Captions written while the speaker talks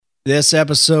This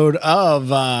episode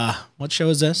of, what show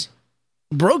is this?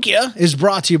 Broke Ya is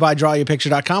brought to you by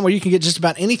drawyourpicture.com, where you can get just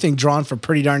about anything drawn for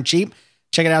pretty darn cheap.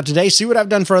 Check it out today. See what I've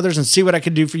done for others and see what I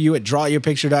could do for you at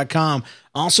drawyourpicture.com.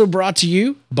 Also brought to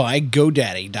you by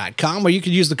GoDaddy.com, where you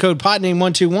can use the code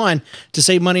PodName121 to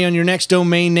save money on your next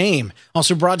domain name.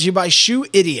 Also brought to you by Shoe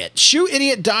Idiot.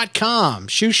 ShoeIdiot.com.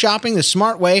 Shoe shopping the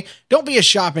smart way. Don't be a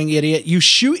shopping idiot. Use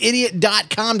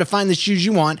ShoeIdiot.com to find the shoes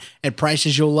you want at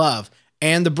prices you'll love.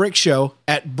 And The Brick Show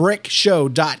at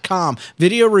brickshow.com.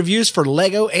 Video reviews for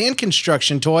Lego and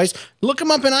construction toys. Look them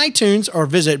up in iTunes or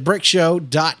visit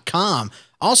brickshow.com.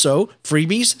 Also,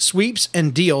 freebies, sweeps,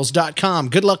 and deals.com.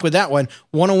 Good luck with that one.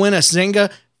 Want to win a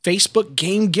Zynga Facebook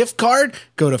game gift card?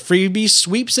 Go to freebies,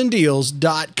 sweeps, and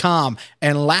deals.com.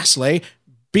 And lastly,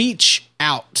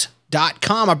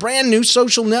 beachout.com, a brand new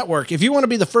social network. If you want to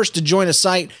be the first to join a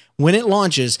site when it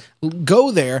launches,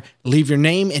 go there, leave your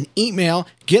name and email,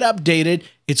 get updated.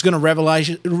 It's going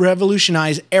to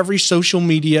revolutionize every social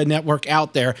media network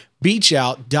out there.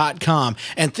 Beachout.com.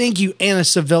 And thank you, Anna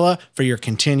Sevilla, for your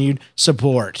continued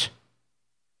support.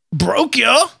 Broke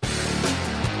ya!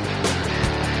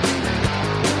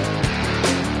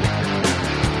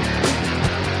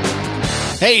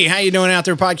 Hey, how you doing out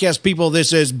there, podcast people?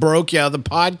 This is Broke Ya, the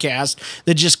podcast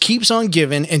that just keeps on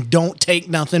giving and don't take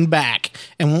nothing back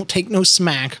and won't take no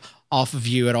smack off of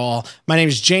you at all. My name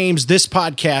is James. This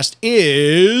podcast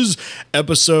is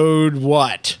episode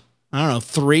what? I don't know,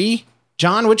 3?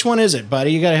 John, which one is it,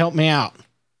 buddy? You got to help me out.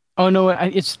 Oh, no,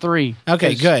 it's 3.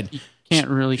 Okay, good. You can't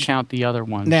really count the other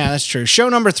one. Yeah, that's true. Show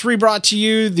number 3 brought to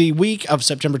you the week of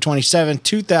September 27,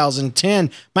 2010.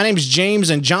 My name is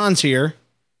James and John's here.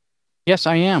 Yes,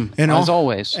 I am. And as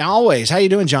always. Always. How you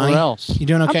doing, Johnny? What else? You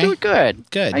doing okay? I'm doing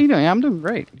good. Good. How you doing? I'm doing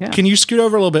great. Yeah. Can you scoot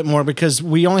over a little bit more because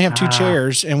we only have 2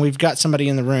 chairs and we've got somebody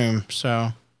in the room. So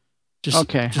just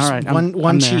okay. All right.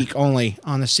 One cheek only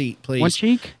on the seat, please. One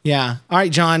cheek? Yeah. All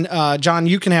right, John. John,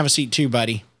 you can have a seat too,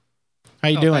 buddy. How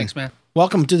you doing? Thanks, man.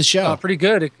 Welcome to the show. Pretty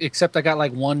good, except I got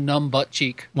like one numb butt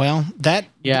cheek. Well,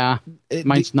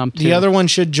 mine's numb too. The other one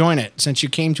should join it since you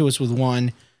came to us with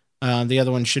one. The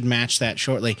other one should match that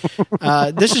shortly.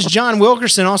 This is John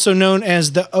Wilkerson, also known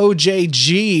as the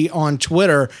OJG on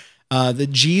Twitter, the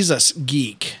Jesus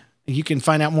Geek. You can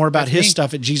find out more about his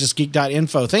stuff at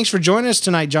jesusgeek.info. Thanks for joining us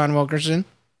tonight, John Wilkerson.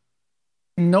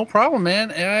 No problem,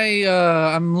 man.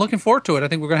 I'm looking forward to it. I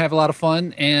think we're going to have a lot of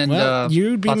fun. And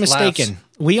you'd be mistaken.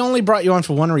 We only brought you on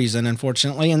for one reason,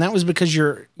 unfortunately, and that was because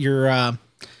you're I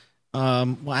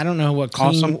don't know what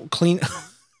clean.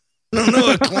 I don't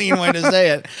know a clean way to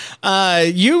say it.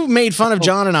 You made fun of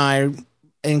John and I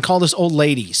and called us old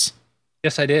ladies.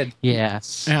 Yes, I did.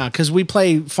 Yes. Yeah, because we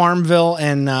play Farmville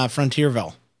and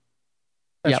Frontierville.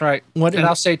 That's right. And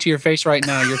I'll say to your face right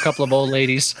now, you're a couple of old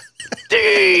ladies.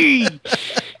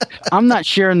 I'm not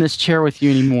sharing this chair with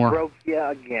you anymore. Broke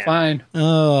ya again. Fine.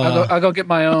 I'll go get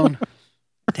my own.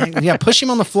 Dang, yeah, push him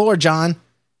on the floor, John.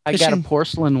 I got a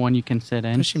porcelain one you can sit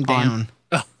in. Push him down.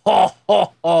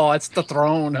 Oh, it's the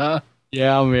throne, huh?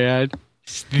 Yeah, man.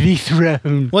 It's the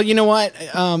throne. Well, you know what?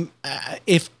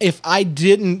 If I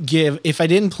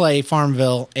didn't play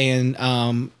Farmville and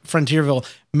Frontierville,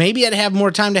 maybe I'd have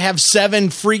more time to have 7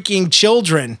 freaking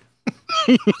children.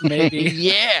 Maybe.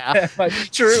 Yeah. That might be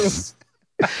true.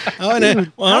 I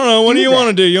don't know. What do you want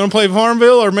to do? You want to play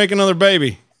Farmville or make another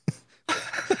baby?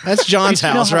 That's John's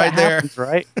house right there. Happens,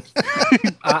 right?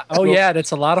 Yeah,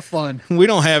 that's a lot of fun. We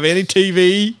don't have any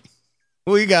TV.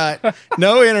 We got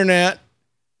no internet.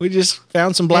 We just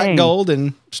found some black gold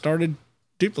and started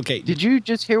duplicating. Did you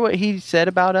just hear what he said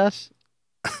about us?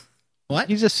 What?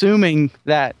 He's assuming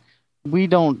that we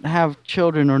don't have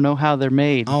children or know how they're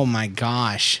made. Oh my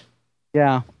gosh.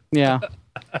 Yeah.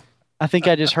 I think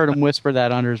I just heard him whisper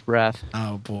that under his breath.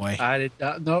 Oh boy. I did.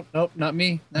 Nope, not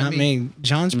me. Not me.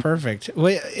 John's perfect.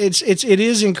 Well, it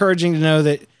is encouraging to know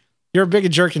that you're a big a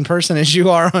jerk in person as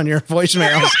you are on your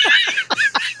voicemails.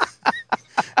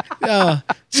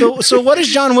 So what does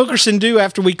John Wilkerson do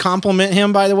after we compliment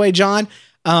him, by the way, John,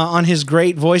 on his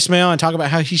great voicemail and talk about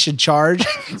how he should charge?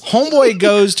 Homeboy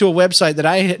goes to a website that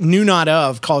I knew not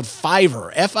of called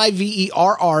Fiverr,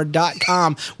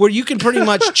 FIVERR.com, where you can pretty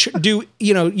much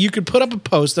you could put up a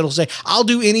post that'll say, I'll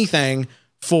do anything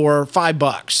for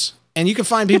 $5. And you can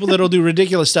find people that'll do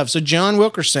ridiculous stuff. So John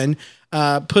Wilkerson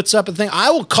puts up a thing.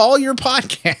 I will call your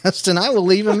podcast and I will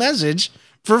leave a message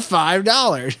for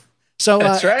 $5. So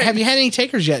that's right. Have you had any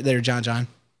takers yet there, John?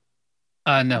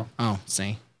 No. Oh,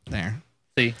 see, there.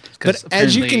 See, but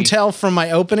as you can tell from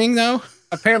my opening, though,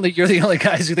 apparently you're the only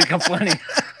guys who think I'm funny.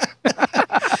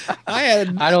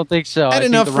 I don't think so. I had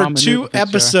think enough the for ramen two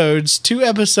noodles are-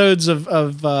 episodes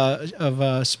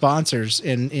of sponsors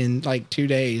in like 2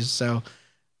 days. So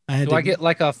I had Do I get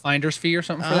like a finder's fee or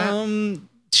something for that?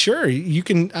 Sure, you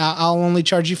can. I'll only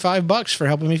charge you $5 for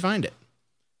helping me find it.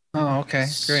 Oh, okay,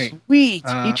 great. Sweet.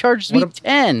 He charged me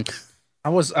 10. I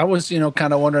was,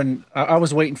 kind of wondering. I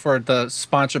was waiting for the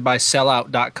sponsored by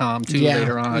sellout.com too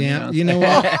later on. Yeah, you know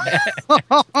what? You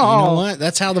know what?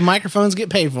 That's how the microphones get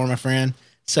paid for, my friend.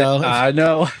 So I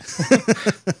know.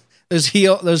 those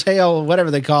hail, whatever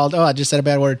they called. Oh, I just said a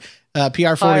bad word.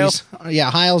 PR40s.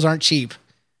 Yeah, Heils aren't cheap.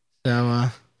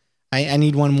 So I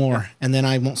need one more, and then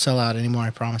I won't sell out anymore, I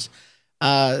promise.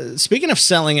 Speaking of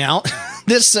selling out,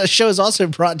 this show is also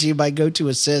brought to you by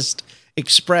GoToAssist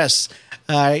Express.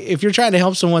 If you're trying to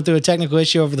help someone through a technical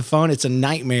issue over the phone, it's a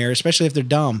nightmare, especially if they're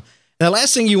dumb. The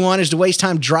last thing you want is to waste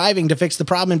time driving to fix the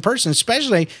problem in person,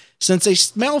 especially since they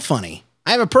smell funny.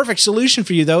 I have a perfect solution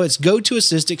for you, though. It's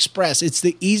GoToAssist Express. It's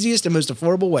the easiest and most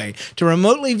affordable way to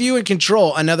remotely view and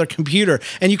control another computer.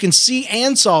 And you can see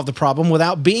and solve the problem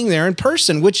without being there in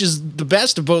person, which is the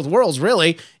best of both worlds,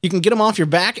 really. You can get them off your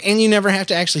back, and you never have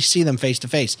to actually see them face to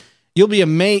face. You'll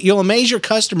amaze your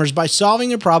customers by solving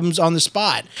their problems on the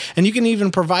spot. And you can even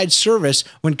provide service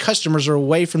when customers are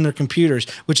away from their computers,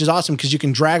 which is awesome because you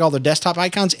can drag all their desktop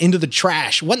icons into the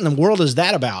trash. What in the world is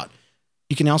that about?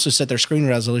 You can also set their screen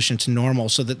resolution to normal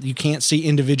so that you can't see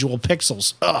individual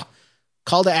pixels. Ugh.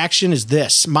 Call to action is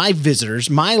this. My visitors,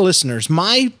 my listeners,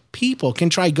 my people can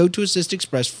try GoToAssist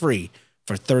Express free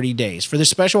for 30 days. For this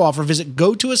special offer, visit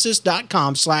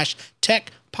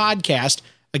gotoassist.com/techpodcast.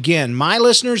 Again, my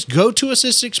listeners,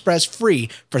 GoToAssist Express free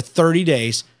for 30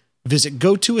 days. Visit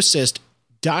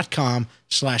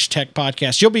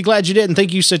gotoassist.com/techpodcast. You'll be glad you did. And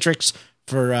thank you, Citrix,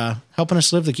 for helping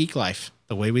us live the geek life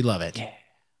the way we love it. Yeah.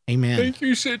 Amen. Thank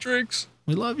you, Citrix.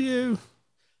 We love you.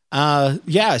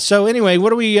 Yeah. So anyway,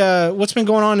 what's been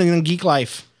going on in geek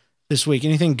life this week?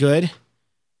 Anything good?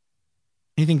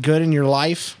 Anything good in your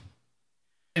life?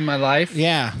 In my life?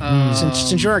 Yeah.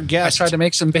 Since you're a guest. I tried to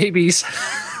make some babies.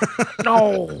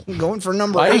 No, I'm going for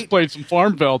number 8. I just played some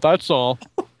Farmville. That's all.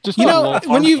 Just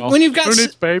when you've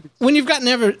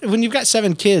got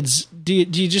 7 kids, do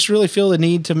you just really feel the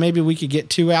need to maybe we could get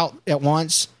 2 out at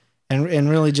once and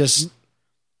really just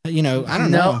I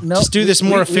don't know, just do this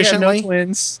more efficiently? We have no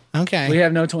twins. Okay, we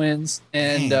have no twins,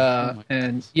 and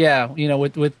and yeah,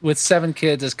 with 7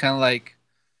 kids, it's kind of like,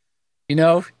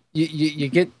 you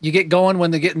get going when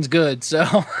the getting's good. So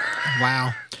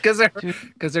wow, because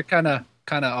they're kind of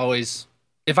always.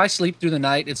 If I sleep through the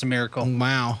night, it's a miracle.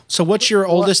 Wow. So what's your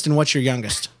oldest and what's your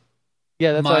youngest?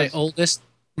 Yeah, that's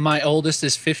my oldest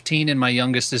is 15 and my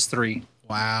youngest is 3.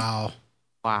 Wow.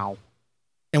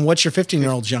 And what's your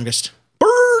 15-year-old's youngest?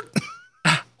 Bert.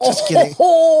 Just kidding.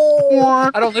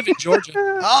 I don't live in Georgia.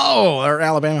 Or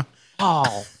Alabama.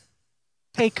 Oh.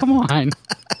 Hey, come on.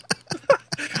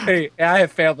 Hey, I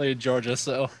have family in Georgia,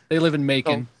 so they live in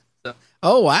Macon.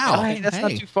 Oh wow. Hey, that's not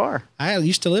too far. I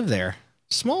used to live there.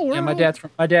 Small world. Yeah,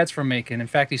 my dad's from Macon. In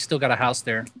fact, he's still got a house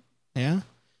there. Yeah.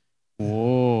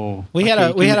 Whoa. We had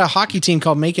a hockey team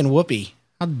called Macon Whoopee.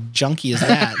 How junky is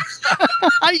that?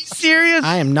 Are you serious?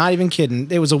 I am not even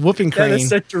kidding. It was a whooping crane. That is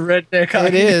such a redneck.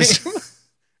 It is.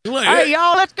 Hey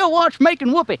y'all, let's go watch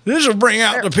Macon Whoopee. This will bring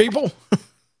out the people.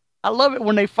 I love it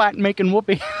when they fight Macon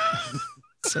Whoopee.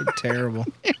 So terrible.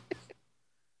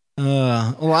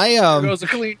 Well, goes a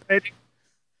clean baby.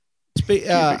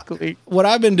 What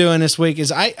I've been doing this week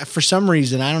is for some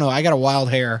reason, I don't know, I got a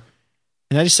wild hair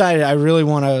and I decided I really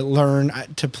want to learn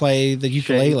to play the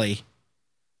ukulele.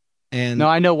 And no,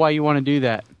 I know why you want to do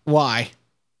that. Why?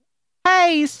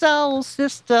 Hey, soul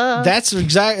sister. That's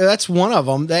one of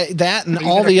them. That and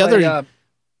all the other.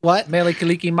 What? Mele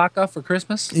Kaliki Maka for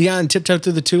Christmas? Yeah, and Tiptoe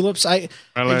Through the Tulips. Mele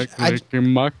Kaliki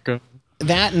Maka.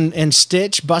 That and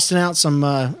Stitch busting out some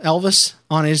Elvis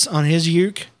on his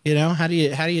uke. How do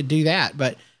you do that?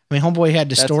 But I mean, Homeboy had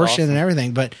distortion and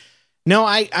everything. But no,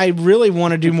 I really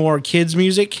want to do more kids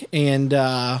music, and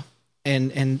I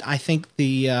think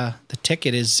the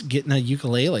ticket is getting a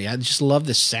ukulele. I just love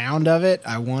the sound of it.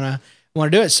 I want to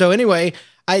do it. So anyway,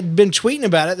 I'd been tweeting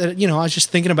about it. That I was just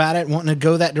thinking about it, wanting to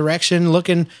go that direction,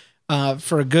 looking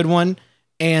for a good one,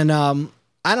 and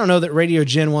I don't know that Radio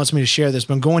Jen wants me to share this,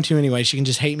 but I'm going to anyway. She can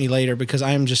just hate me later because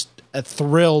I am just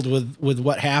thrilled with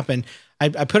what happened.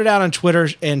 I put it out on Twitter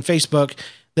and Facebook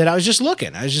that I was just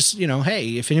looking. I was just,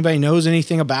 hey, if anybody knows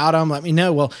anything about them, let me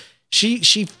know. Well, she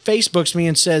Facebooks me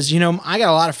and says, I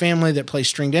got a lot of family that play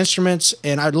stringed instruments,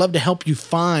 and I'd love to help you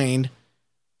find,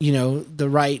 the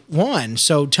right one.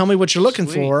 So tell me what you're looking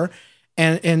for.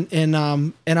 And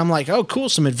I'm like, oh, cool,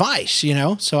 some advice,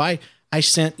 So I I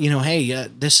sent, hey,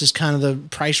 this is kind of the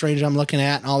price range I'm looking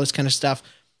at and all this kind of stuff.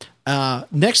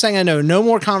 Next thing I know, no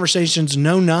more conversations,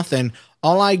 no nothing.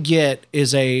 All I get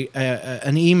is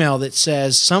an email that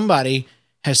says somebody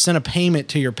has sent a payment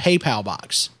to your PayPal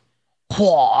box.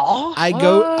 What?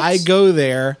 I go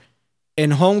there,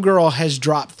 and homegirl has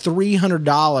dropped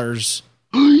 $300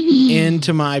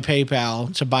 into my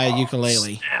PayPal to buy a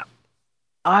ukulele. Snap.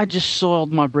 I just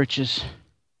soiled my britches.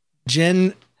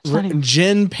 Jen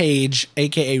Page,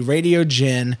 aka Radio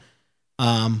Jen.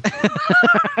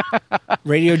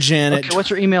 Radio Jen. Okay,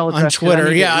 what's your email address? On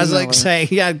Twitter. Yeah, I was like saying,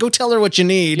 go tell her what you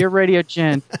need. Dear Radio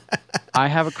Jen, I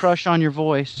have a crush on your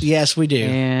voice. Yes, we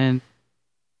do.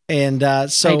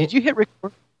 And so, hey, did you hit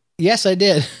record? Yes, I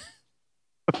did.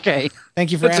 Okay,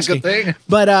 thank you for asking. That's a good thing.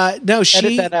 But no,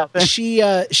 Edit that out then.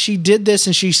 she did this,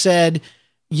 and she said,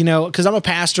 because I'm a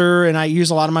pastor and I use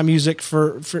a lot of my music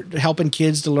for helping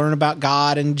kids to learn about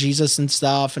God and Jesus and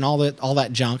stuff and all that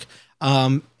junk.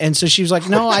 And so she was like,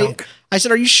 no, I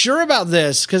said, are you sure about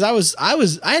this? Cause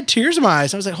I had tears in my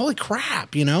eyes. I was like, holy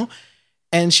crap,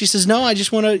 and she says, no, I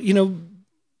just want to,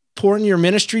 pour in your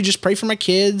ministry, just pray for my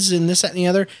kids and this, that, and the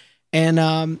other.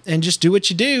 And just do what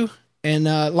you do. And,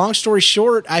 long story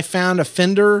short, I found a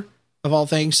Fender of all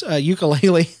things,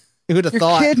 ukulele. Who would have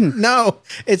thought? Kidding. No,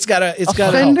 it's got a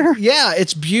Fender? Yeah,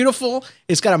 it's beautiful.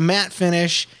 It's got a matte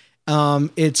finish.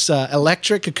 It's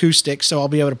electric acoustic, so I'll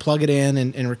be able to plug it in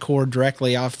and record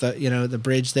directly off the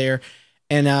bridge there,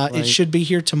 and It should be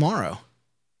here tomorrow.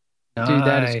 Nice. Dude,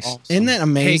 that is awesome. Isn't that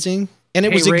amazing? And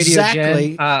it was Radio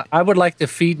exactly. Jen, I would like to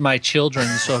feed my children,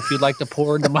 so if you'd like to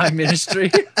pour into my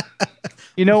ministry,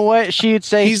 You know what? She'd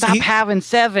say, stop having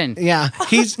 7. Yeah,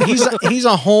 he's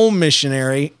a home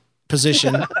missionary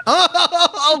position.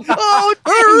 I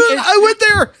went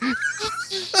there.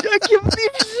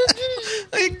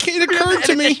 It occurred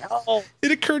to me.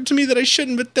 It occurred to me that I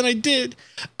shouldn't, but then I did.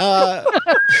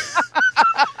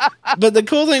 But the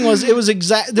cool thing was, there was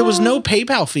no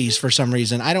PayPal fees for some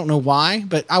reason. I don't know why,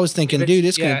 but I was thinking, dude,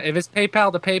 it's good. If it's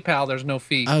PayPal to PayPal, there's no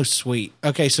fee. Oh, sweet.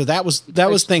 Okay, so that was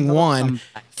thing one.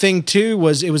 Thing two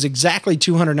was it was exactly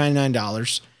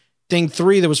 $299. Thing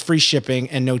 3, there was free shipping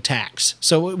and no tax.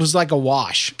 So it was like a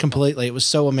wash completely. It was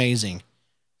so amazing.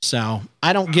 So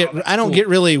I don't get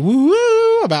really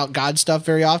woo about God stuff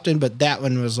very often, but that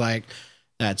one was like,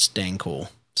 that's dang cool.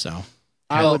 So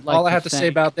all I have to say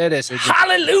about that is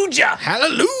hallelujah.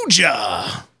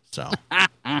 Hallelujah. So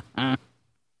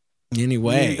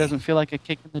anyway, It doesn't feel like a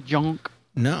kick in the junk.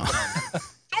 No.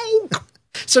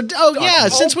 So,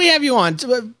 since we have you on,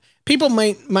 people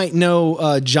might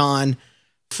know John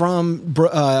from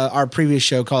our previous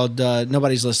show called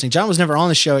Nobody's Listening. John was never on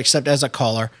the show except as a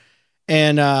caller,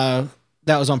 and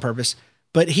that was on purpose.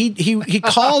 But he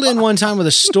called in one time with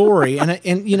a story, and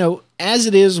as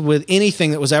it is with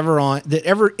anything that was anything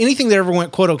that ever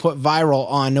went quote unquote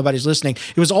viral on Nobody's Listening,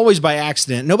 it was always by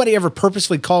accident. Nobody ever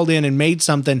purposefully called in and made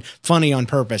something funny on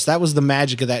purpose. That was the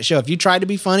magic of that show. If you tried to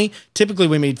be funny, typically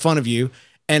we made fun of you.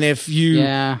 And if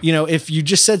if you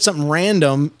just said something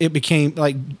random, it became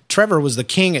like Trevor was the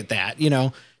king at that.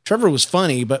 Trevor was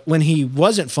funny, but when he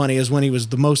wasn't funny is when he was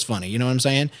the most funny. You know what I'm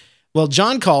saying? Well,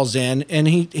 John calls in and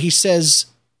he says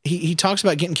he talks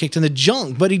about getting kicked in the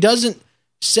junk, but he doesn't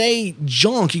say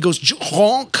junk. He goes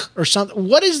junk or something.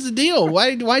 What is the deal?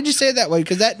 Why'd you say it that way?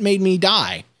 Because that made me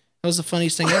die. That was the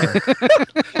funniest thing ever.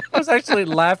 I was actually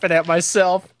laughing at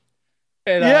myself.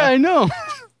 And, I know.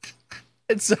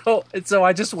 And so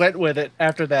I just went with it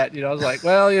after that. I was like,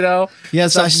 well,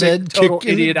 yes, I said total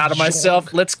idiot out of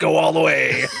myself. Let's go all the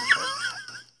way.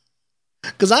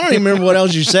 Because I don't even remember what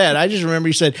else you said. I just remember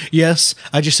you said, yes,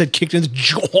 I just said kicked in the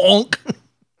junk.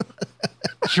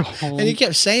 And you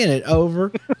kept saying it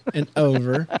over and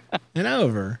over and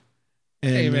over.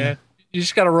 And, hey, man, you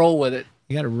just got to roll with it.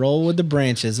 You got to roll with the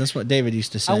branches. That's what David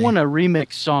used to say. I want a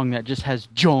remix song that just has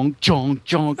junk, junk,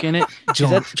 junk in it.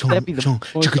 That'd be the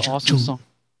most awesome song.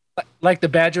 Like the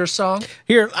Badger song.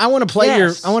 Here, I want to play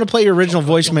your original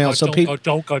voicemail so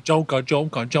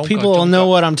people will know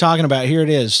what I'm talking about. Here it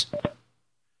is.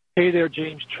 Hey there,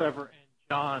 James, Trevor, and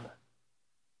John.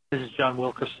 This is John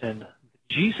Wilkerson,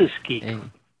 Jesus Geek,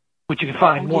 which you can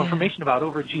find more information about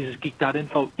over at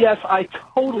JesusGeek.info. Yes, I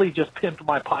totally just pimped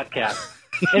my podcast.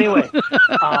 Anyway,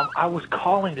 I was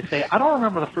calling to say I don't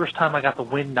remember the first time I got the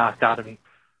wind knocked out of me,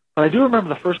 but I do remember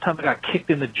the first time I got kicked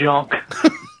in the junk.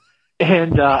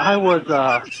 And I was,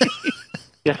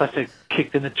 yes, I said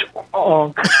kicked in the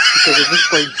junk because it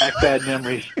just brings back bad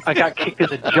memories. I got kicked in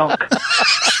the junk.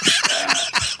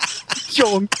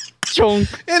 Junk.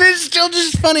 And it's still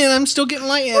just funny, and I'm still getting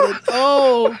lightheaded.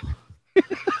 Oh.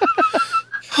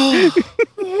 Oh,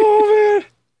 man.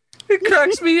 It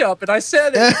cracks me up, and I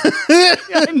said it.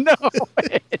 I know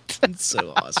it. That's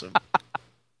so awesome.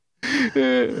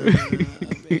 Man.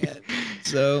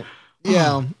 So,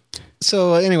 yeah.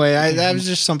 So anyway, that was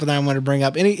just something I wanted to bring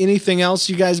up. Anything else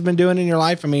you guys have been doing in your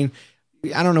life? I mean,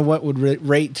 I don't know what would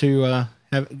rate to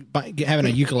having a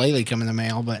ukulele come in the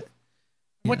mail, but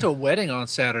I went to a wedding on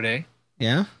Saturday.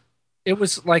 yeah. It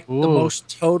was like the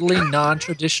most totally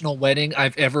non-traditional wedding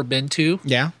I've ever been to.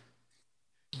 Yeah.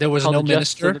 There was no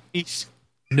minister. Peace.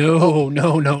 No.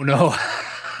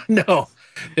 No.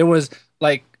 There was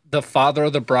like the father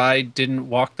of the bride didn't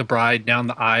walk the bride down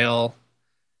the aisle,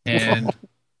 and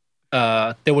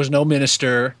there was no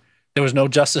minister. There was no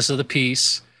justice of the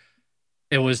peace.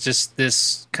 It was just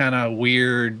this kind of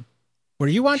weird. Were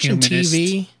you watching humanist.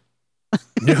 TV?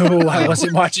 No, I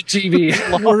wasn't watching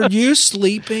TV. Were you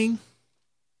sleeping?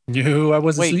 No, I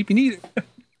wasn't sleeping either.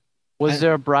 Was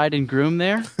there a bride and groom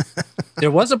there?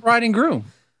 There was a bride and groom.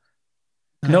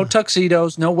 No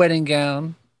tuxedos, no wedding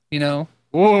gown. You know,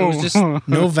 it was just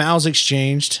No vows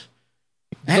exchanged.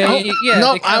 yeah.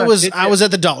 No, they I kinda was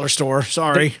at the dollar store.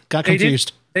 Sorry, got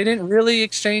confused. They didn't really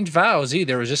exchange vows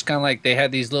either. It was just kind of like they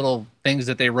had these little things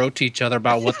that they wrote to each other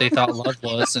about what they thought love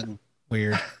was, and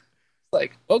Weird.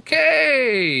 like,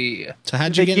 okay. So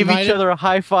how'd Did you they get give invited? each other a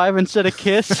high five instead of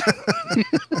kiss?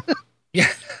 Yeah.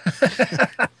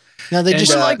 No, they And,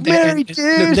 just married,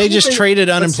 dude. they just traded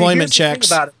But see, unemployment here's the thing checks.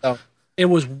 about it, though. It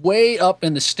was way up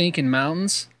in the stinking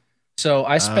mountains, so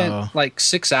I spent Oh. like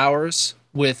 6 hours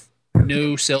with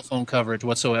no cell phone coverage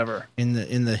whatsoever in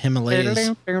the Himalayas.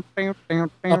 up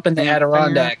in the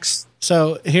Adirondacks.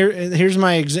 So here's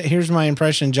my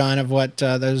impression, John, of what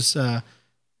those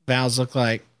vows look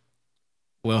like.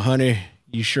 Well, honey,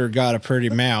 you sure got a pretty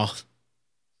mouth.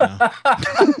 So,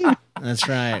 that's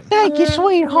right. Thank you,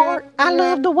 sweetheart. I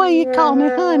love the way you call me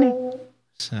honey.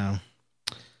 So,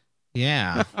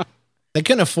 yeah, they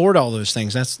couldn't afford all those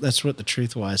things. That's what the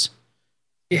truth was.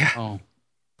 Yeah. Oh,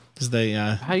 Because they,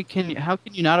 how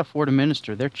can you not afford a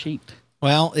minister? They're cheap.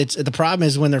 well, it's the problem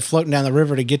is when they're floating down the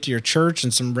river to get to your church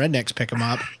and some rednecks pick them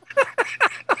up.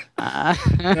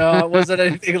 No, it wasn't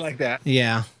anything like that.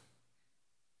 Yeah, as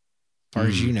far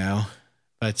as you know.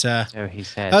 But So he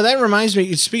said. oh, that reminds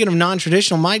me. Speaking of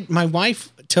non-traditional, my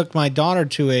wife took my daughter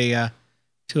to a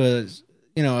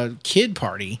kid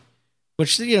party,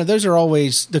 which those are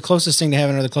always the closest thing to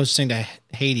heaven or the closest thing to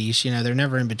Hades. They're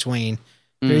never in between.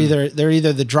 They're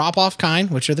either the drop-off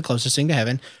kind, which are the closest thing to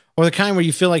heaven, or the kind where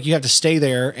you feel like you have to stay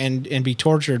there and be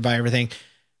tortured by everything.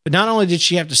 But not only did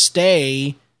she have to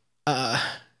stay,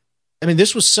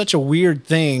 this was such a weird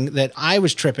thing that I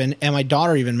was tripping, and my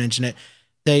daughter even mentioned it.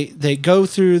 They go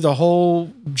through the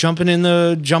whole jumping in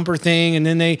the jumper thing, and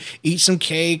then they eat some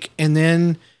cake, and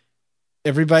then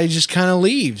everybody just kind of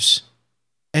leaves.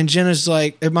 And Jenna's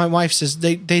like, my wife says,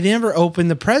 they never open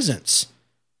the presents.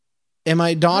 And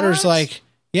my daughter's like,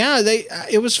 yeah,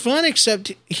 it was fun,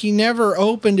 except he never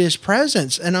opened his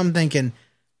presents. And I'm thinking,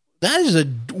 that is the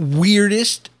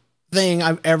weirdest thing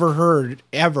I've ever heard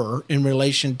ever in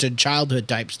relation to childhood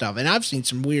type stuff. And I've seen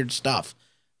some weird stuff,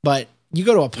 but you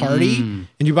go to a party and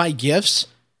you buy gifts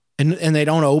and they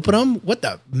don't open them. What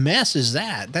the mess is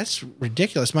that? That's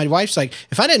ridiculous. My wife's like,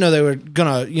 if I didn't know they were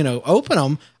going to, open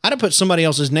them, I'd have put somebody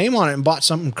else's name on it and bought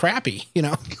something crappy,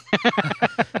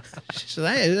 So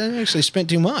that actually spent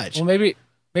too much. Well, maybe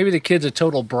the kid's a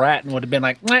total brat and would have been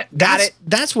like, got it.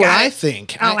 That's what I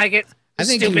think. I don't like it. I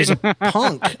think he was a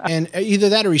punk, and either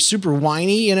that or he's super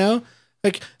whiny,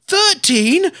 like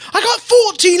 13. I got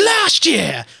 14 last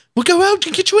year. We'll go out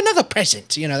and get you another present,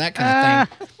 that kind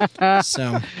of thing.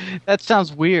 So That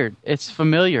sounds weird. It's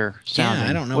familiar sounding. yeah,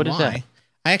 I don't know What why. is that?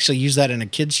 I actually used that in a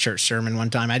kid's church sermon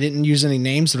one time. I didn't use any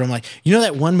names, but I'm like,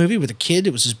 that one movie with a kid?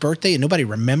 It was his birthday and nobody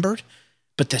remembered,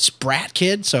 but this brat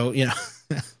kid. So it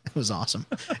was awesome.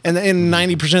 And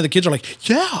 90% of the kids are like,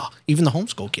 yeah, even the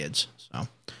homeschool kids. So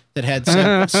that had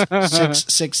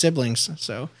six siblings.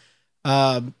 So,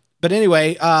 but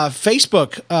anyway,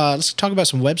 Facebook, let's talk about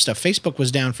some web stuff. Facebook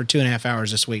was down for 2.5 hours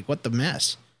this week. What the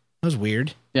mess? That was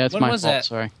weird. Yeah, it's When my was fault. that?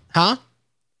 Sorry. Huh?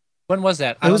 When was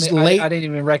that? It was late. I didn't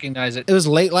even recognize it. It was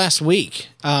late last week.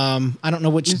 I don't know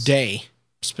which day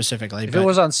specifically. If but it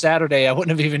was on Saturday, I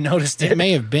wouldn't have even noticed it. it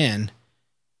may have been.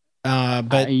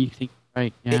 But You think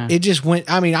right? Yeah. it just went.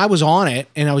 I was on it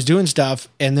and I was doing stuff,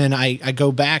 and then I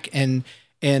go back and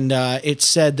it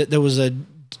said that there was a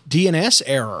DNS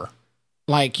error.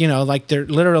 Like they're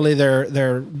literally their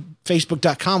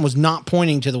Facebook.com was not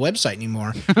pointing to the website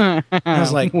anymore. I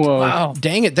was like, Whoa. Wow.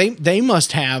 dang it, they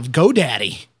must have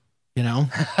GoDaddy.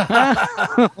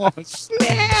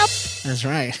 Snap. That's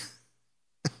right.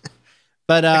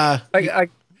 But I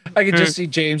I could just see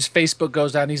James' Facebook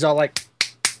goes down. He's all like,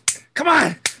 "Come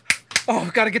on, oh,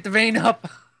 got to get the vein up."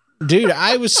 Dude,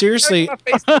 I was seriously,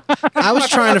 I was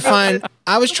trying to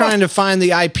find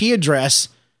the IP address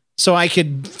so I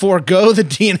could forego the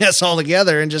DNS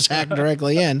altogether and just hack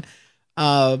directly in.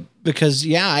 Because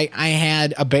I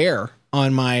had a bear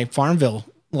on my Farmville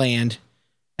land,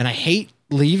 and I hate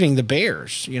leaving the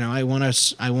bears. I want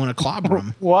to clobber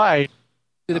them. Why?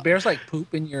 Do the bears like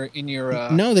poop in your?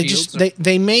 No, they fields, just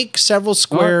they make several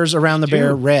squares around the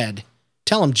bear red.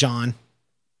 Tell them, John.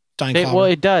 Well,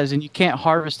 it does, and you can't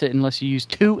harvest it unless you use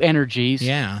 2 energies.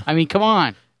 Yeah. I mean, come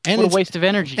on. And what a waste of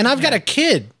energy. And I've got a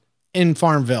kid in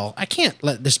Farmville. I can't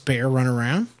let this bear run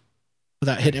around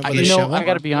without hitting it with a shovel. I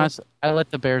got to be honest. I let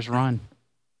the bears run.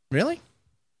 Really?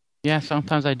 Yeah,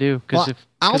 sometimes I do because I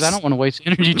I'll don't want to waste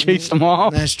energy chasing them all.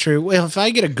 That's true. Well, if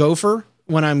I get a gopher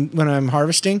when I'm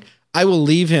harvesting, I will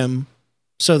leave him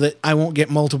so that I won't get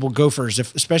multiple gophers.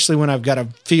 Especially when I've got a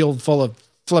field full of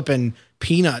flipping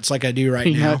peanuts like I do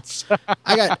right now.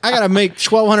 I got to make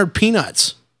 1,200 peanuts.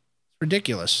 It's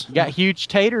ridiculous. You got huge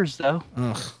taters though.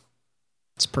 Ugh,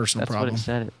 it's a personal problem. That's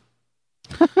what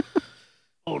it said.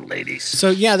 old ladies. So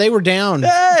yeah, they were down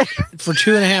for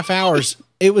 2.5 hours.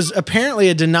 It was apparently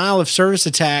a denial of service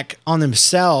attack on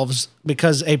themselves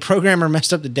because a programmer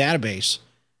messed up the database.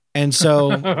 And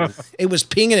so it was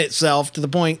pinging itself to the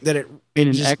point that it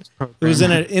was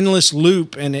in an endless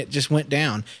loop and it just went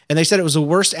down. And they said it was the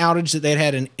worst outage that they'd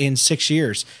had in 6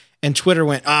 years. And Twitter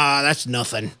went, that's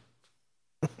nothing.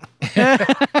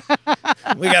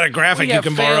 We got a graphic you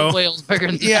can borrow. Whales bigger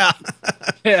than yeah.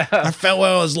 Yeah. Our fail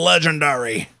whale is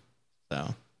legendary.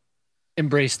 So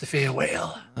embrace the fail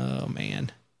whale. Oh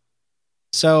man.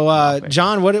 So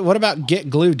John, what about Get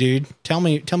Glue, dude? Tell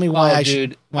me why I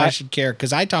should care,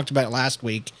 because I talked about it last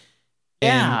week.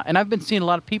 Yeah, and I've been seeing a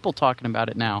lot of people talking about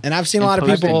it now. And I've seen a lot of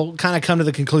people kind of come to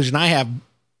the conclusion I have,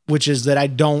 which is that I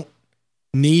don't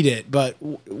need it. But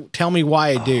tell me why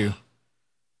I do.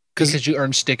 Because you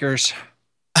earn stickers.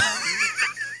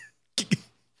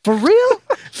 For real?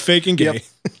 Fake and gay. Yep.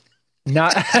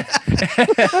 Not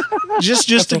just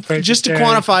to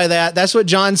quantify that. That's what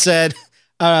John said.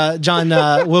 John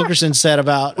Wilkerson said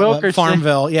about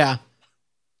Farmville. Yeah.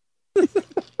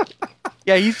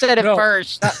 Yeah, you said it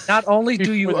first. Not only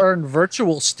do you earn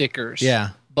virtual stickers,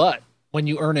 but when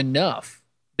you earn enough,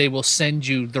 they will send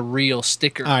you the real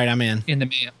sticker. All right, I'm in. In the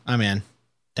mail. I'm in.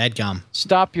 Dadgum.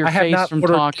 Stop your face from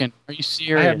talking. Are you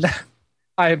serious?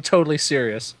 I am totally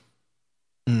serious.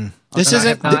 This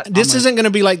isn't going to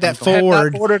be like that forward. I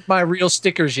have not ordered my real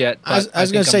stickers yet. I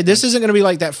was going to say, this isn't going to be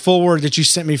like that forward that you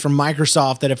sent me from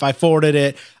Microsoft, that if I forwarded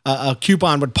it, a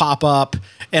coupon would pop up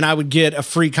and I would get a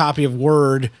free copy of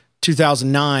Word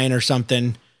 2009 or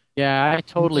something. Yeah, I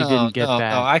totally didn't get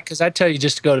that. No, because I tell you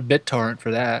just to go to BitTorrent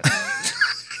for that.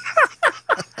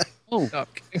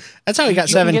 Okay. That's how he got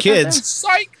 7 kids.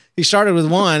 Psych. He started with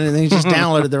 1 and then he just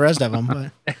downloaded the rest of them.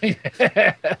 But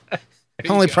the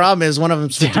only problem is one of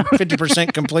them's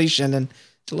 50% completion and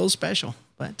it's a little special.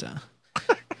 But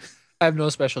I have no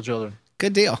special children.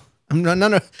 Good deal.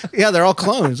 Yeah, they're all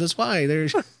clones. That's why.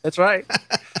 That's right.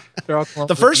 They're all clones.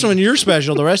 The first one, you're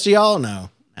special. The rest of y'all, no.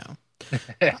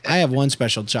 I have 1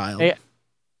 special child. Hey,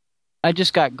 I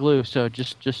just got glue, so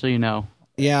just so you know.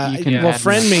 Yeah, well,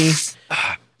 friend me.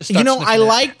 I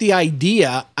like the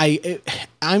idea.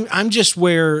 I'm just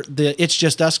where the It's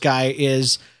Just Us guy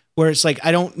is, where it's like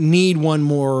I don't need one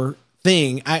more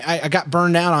thing. I got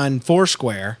burned out on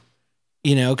Foursquare,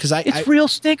 because it's real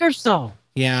stickers though.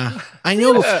 Yeah, I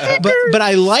know, but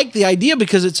I like the idea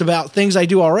because it's about things I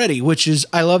do already, which is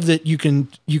I love that you can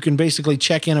basically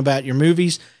check in about your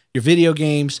movies, your video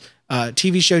games,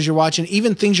 TV shows you're watching,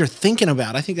 even things you're thinking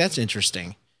about. I think that's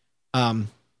interesting.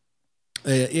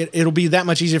 It'll be that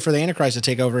much easier for the Antichrist to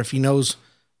take over if he knows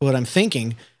what I'm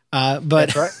thinking. But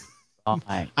that's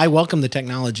right. I welcome the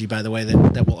technology, by the way,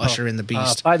 that will usher in the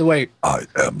beast. By the way, I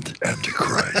am the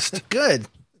Antichrist. Good.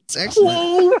 It's excellent.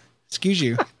 Whoa. Excuse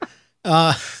you.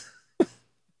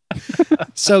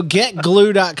 So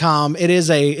getglue.com, it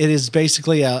is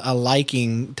basically a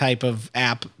liking type of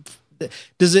app.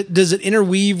 Does it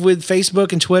interweave with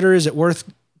Facebook and Twitter? Is it worth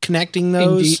connecting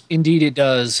those? Indeed it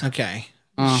does. Okay.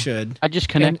 You should. I just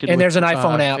connected and there's an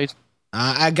iPhone app.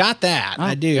 I got that.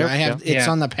 I do. I have it's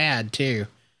on the pad too.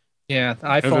 Yeah, the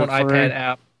iPhone, iPad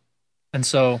app. And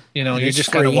so, you're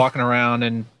just kind of walking around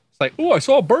and it's like, oh, I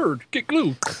saw a bird. Get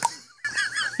glue.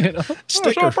 Sticker.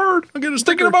 I saw a bird. I'm getting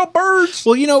thinking about birds.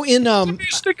 Well, in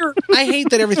sticker. I hate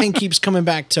that everything keeps coming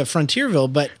back to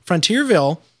Frontierville, but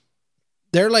Frontierville,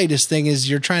 their latest thing is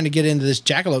you're trying to get into this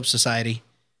Jackalope Society,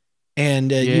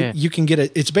 and you can get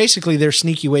it's basically their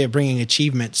sneaky way of bringing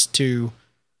achievements to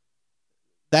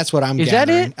That's what I'm Is that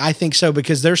gathering. it? I think so,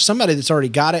 because there's somebody that's already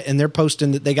got it, and they're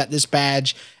posting that they got this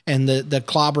badge and the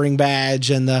clobbering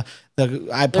badge and the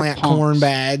I plant corn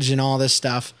badge and all this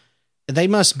stuff. They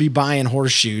must be buying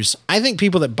horseshoes. I think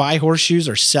people that buy horseshoes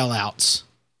are sellouts.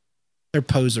 They're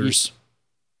posers.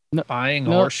 Buying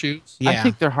horseshoes? Yeah. I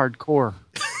think they're hardcore.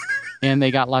 And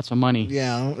they got lots of money.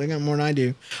 Yeah, they got more than I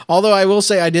do. Although I will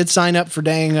say I did sign up for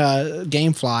dang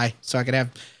GameFly so I could have,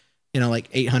 like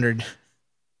 800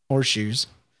 horseshoes.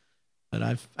 But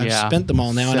I've spent them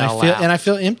all now, and I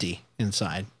feel empty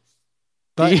inside.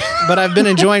 But but I've been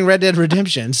enjoying Red Dead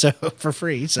Redemption for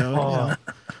free, so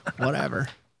whatever.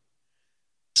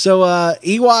 So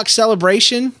Ewok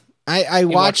Celebration, I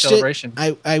watched Celebration.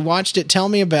 it. I watched it.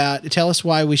 Tell us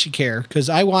why we should care, because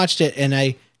I watched it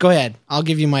and go ahead. I'll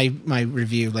give you my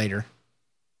review later.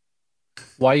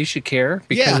 Why you should care?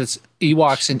 Because it's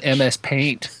Ewoks in MS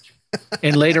Paint.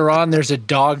 And later on, there's a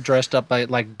dog dressed up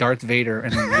like Darth Vader.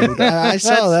 And I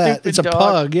saw that. It's a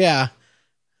pug, yeah.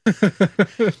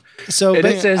 So and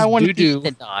it says I want to doo-doo. eat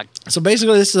the dog. So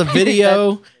basically, this is a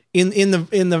video in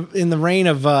the reign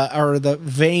of or the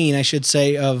vein, I should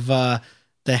say, of the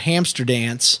hamster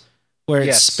dance, where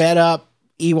it's sped up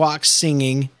Ewoks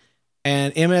singing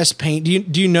and MS Paint.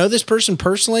 Do you know this person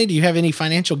personally? Do you have any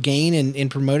financial gain in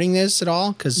promoting this at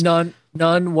all? Because none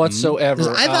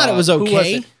whatsoever. I thought it was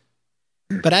okay.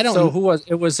 But I don't. So who was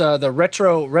it? Was the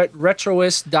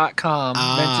retroist.com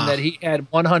mentioned that he had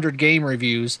 100 game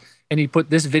reviews and he put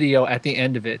this video at the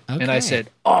end of it, and I said,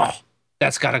 "Oh,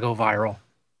 that's got to go viral."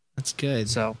 That's good.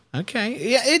 So okay,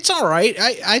 yeah, it's all right.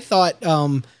 I thought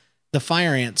the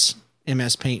Fire Ants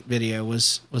MS Paint video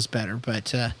was better,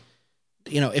 but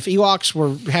if Ewoks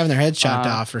were having their heads chopped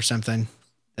off or something,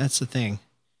 that's the thing.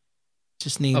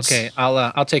 Just needs. Okay,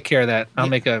 I'll take care of that. I'll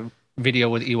make a video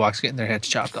with Ewoks getting their heads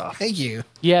chopped off. Thank you.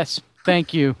 Yes,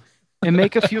 thank you. And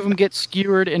make a few of them get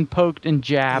skewered and poked and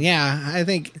jabbed. Yeah, I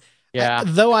think. Yeah.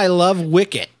 Though I love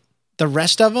Wicket, the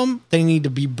rest of them, they need to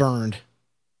be burned.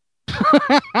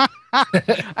 I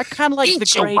kind of like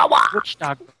the great witch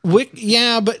doctor.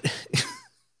 Yeah, but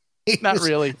Not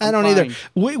really. I don't either.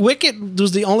 Wicket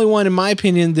was the only one, in my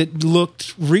opinion, that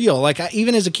looked real. Like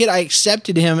even as a kid, I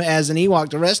accepted him as an Ewok.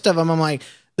 The rest of them, I'm like,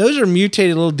 those are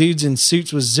mutated little dudes in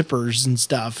suits with zippers and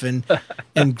stuff, and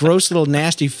gross little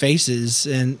nasty faces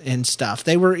and stuff.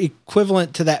 They were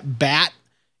equivalent to that bat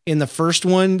in the first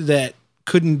one that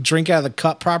couldn't drink out of the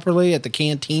cup properly at the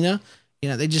cantina.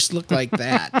 They just looked like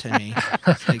that to me.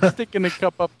 Like, sticking the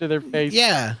cup up to their face.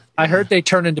 Yeah. I heard they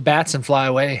turn into bats and fly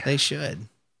away. They should.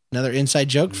 Another inside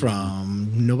joke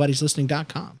from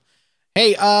nobodyslistening.com.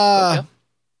 Hey,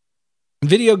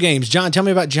 video games. John, tell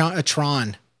me about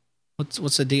Tron.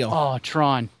 What's the deal? Oh,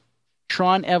 Tron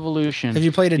Evolution. Have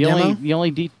you played a demo?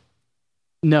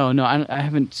 No, I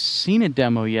haven't seen a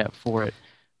demo yet for it.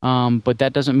 But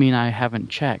that doesn't mean I haven't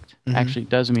checked. Mm-hmm. Actually, it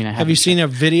does mean I haven't. Have you seen a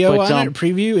video on it, a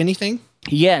preview, anything?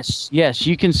 Yes.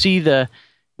 You can see the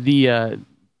video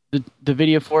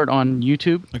for it on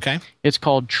YouTube. Okay. It's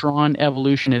called Tron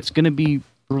Evolution. It's going to be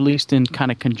released in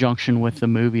kind of conjunction with the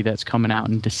movie that's coming out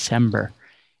in December.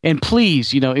 And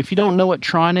please, if you don't know what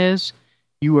Tron is,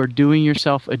 you are doing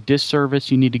yourself a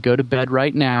disservice. You need to go to bed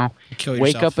right now.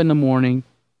 Wake up in the morning.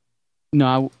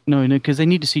 No, because they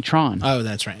need to see Tron. Oh,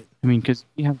 that's right. I mean, because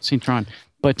you haven't seen Tron.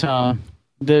 But go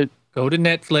to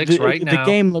Netflix right now. The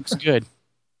game looks good.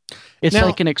 It's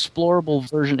like an explorable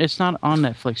version. It's not on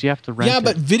Netflix. You have to rent it. Yeah,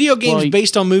 but video games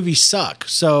based on movies suck.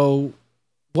 So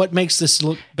what makes this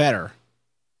look better?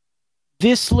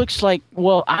 This looks like,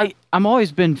 I'm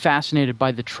always been fascinated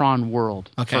by the Tron world,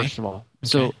 first of all. Okay.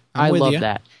 So I love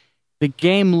that. The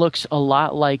game looks a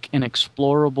lot like an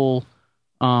explorable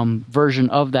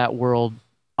version of that world,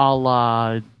 a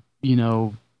la,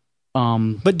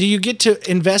 but do you get to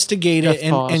investigate it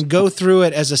and go through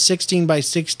it as a 16 by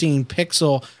 16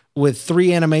 pixel with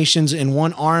 3 animations and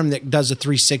one arm that does a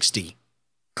 360?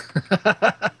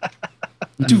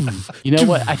 You know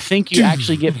what? I think you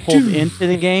actually get pulled into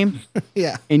the game.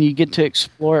 Yeah. And you get to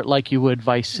explore it like you would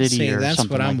Vice City or that's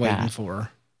something what I'm like waiting that.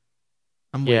 for.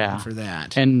 I'm waiting for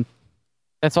that. And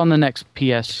that's on the next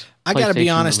PS. I got to be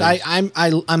honest. Release.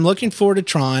 I'm looking forward to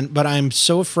Tron, but I'm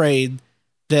so afraid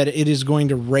that it is going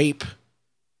to rape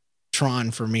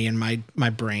Tron for me in my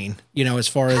brain. As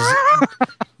far as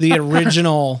the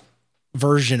original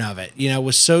version of it,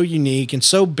 was so unique and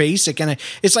so basic, and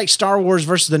it's like Star Wars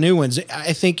versus the new ones.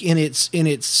 I think in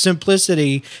its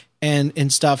simplicity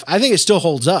and stuff, I think it still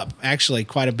holds up actually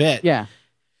quite a bit. Yeah.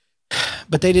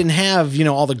 but they didn't have,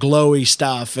 all the glowy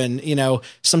stuff. And,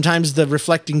 sometimes the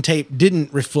reflecting tape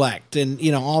didn't reflect and,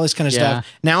 all this kind of stuff.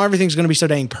 Now everything's going to be so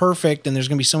dang perfect and there's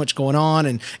going to be so much going on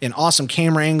and awesome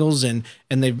camera angles. And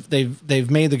they've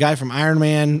made the guy from Iron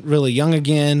Man really young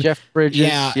again. Jeff Bridges.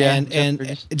 Yeah.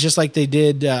 And just like they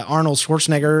did Arnold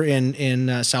Schwarzenegger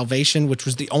in Salvation, which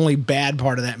was the only bad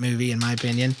part of that movie, in my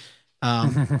opinion.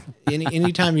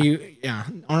 Anytime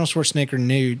Arnold Schwarzenegger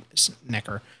nude is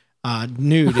not.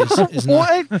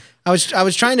 What? I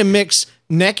was trying to mix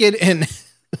naked and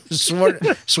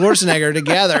Schwarzenegger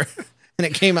together, and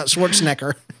it came out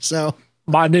Schwarzenegger. So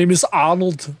my name is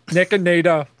Arnold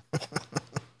Neckanada.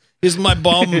 Here's my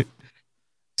bum.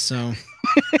 So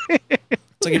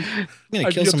it's like I'm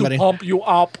gonna kill somebody. To pump you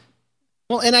up.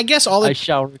 Well, and I guess all the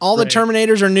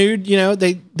Terminators are nude.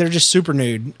 They're just super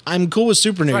nude. I'm cool with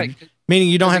super nude. Right. Meaning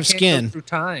you don't have skin. Through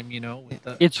time,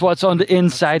 it's what's on the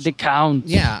inside that counts.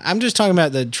 Yeah, I'm just talking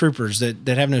about the troopers that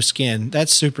have no skin.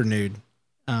 That's super nude.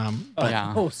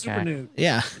 Super nude.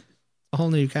 Yeah, a whole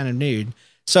new kind of nude.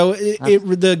 So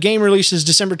the game releases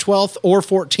December 12th or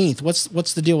 14th.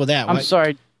 What's the deal with that? I'm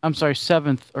sorry,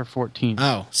 7th or 14th.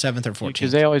 Oh, 7th or 14th.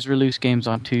 Because they always release games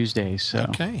on Tuesdays. So.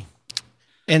 Okay.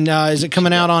 And is it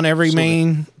coming out on every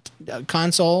main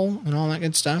console and all that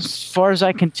good stuff? As far as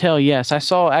I can tell, yes. I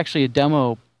saw actually a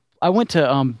demo. I went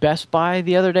to Best Buy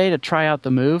the other day to try out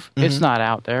the Move. Mm-hmm. It's not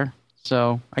out there,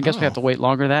 so I guess we have to wait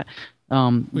longer than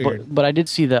that. But I did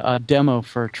see the demo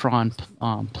for Tron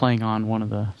playing on one of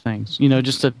the things.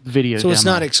 Just a video So demo. it's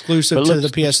not exclusive to the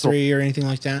PS3 or anything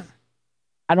like that?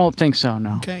 I don't think so,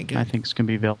 no. Okay, good. I think it's going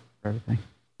to be available for everything.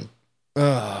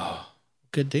 Oh,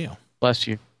 good deal. Bless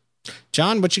you.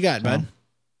 John, what you got, bud?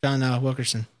 John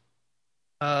Wilkerson.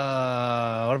 What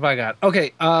have I got?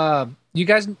 Okay, have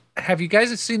you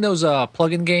guys seen those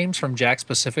plug-in games from Jack's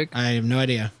Pacific? I have no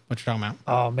idea what you're talking about.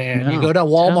 Oh man, you go to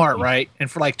Walmart, right?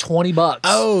 And for like $20.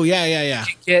 Oh, yeah.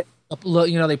 You get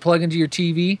they plug into your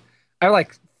TV. I have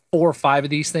like 4 or 5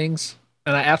 of these things,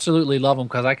 and I absolutely love them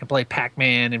because I can play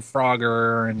Pac-Man and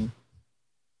Frogger, and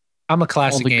I'm a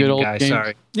classic gaming guy. Games.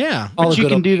 Sorry. Yeah. But you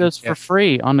can do this for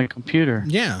free on the computer.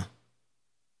 Yeah.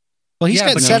 Well, he's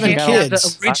got 7 kids. You have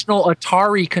the original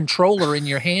Atari controller in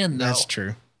your hand, though. That's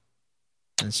true.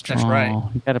 That's right.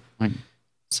 You got a point.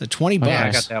 So $20. Yeah,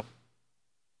 I got that.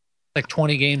 Like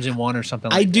 20 games in one or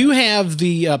something. I do have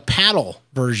the paddle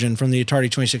version from the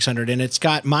Atari 2600, and it's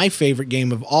got my favorite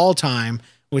game of all time,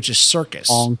 which is Circus.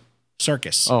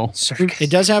 Circus. Oh, Circus.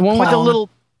 It does have one with the little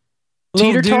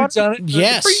dudes on it.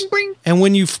 Yes. Bring, bring. And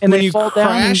when you fall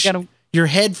crash, down, your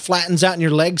head flattens out and your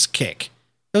legs kick.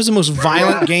 That was the most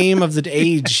violent game of the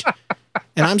age.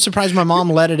 And I'm surprised my mom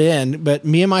let it in, but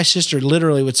me and my sister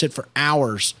literally would sit for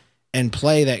hours and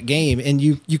play that game. And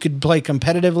you could play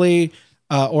competitively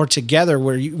or together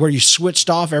where you switched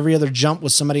off every other jump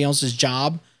was somebody else's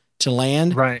job to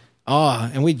land. Right.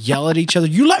 Oh, and we'd yell at each other,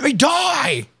 "You let me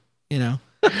die!"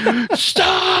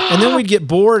 Stop! And then we'd get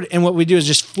bored, and what we'd do is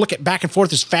just flick it back and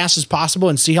forth as fast as possible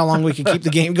and see how long we could keep the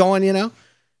game going,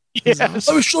 Yes.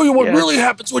 Let me show you what really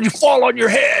happens when you fall on your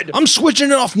head. I'm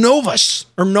switching it off Novus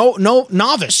or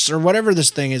Novice or whatever this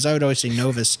thing is. I would always say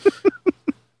Novus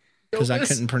because I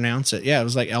couldn't pronounce it. Yeah, it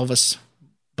was like Elvis,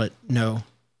 but no.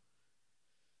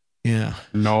 Yeah,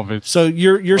 Novice. So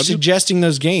you're suggesting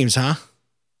those games, huh?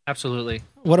 Absolutely.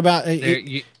 What about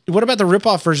the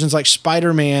ripoff versions like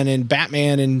Spider-Man and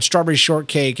Batman and Strawberry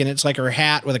Shortcake, and it's like her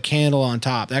hat with a candle on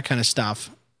top, that kind of stuff?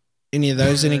 Any of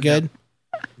those any good?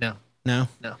 No.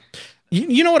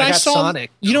 You know what I saw?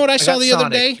 Sonic. You know what I saw the other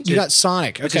Sonic, day? You got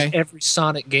Sonic. Okay. Every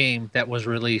Sonic game that was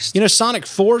released. Sonic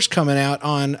 4's coming out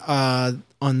on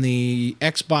the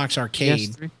Xbox Arcade.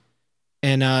 PS3?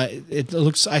 And it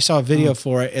looks. I saw a video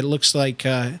for it. It looks like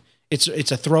it's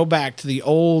a throwback to the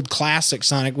old classic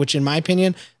Sonic, which, in my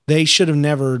opinion, they should have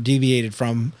never deviated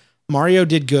from. Mario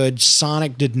did good.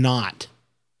 Sonic did not.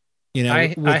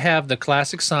 I have the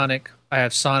classic Sonic. I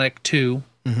have Sonic 2.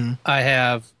 Mm-hmm. I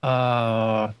have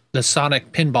the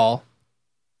Sonic Pinball,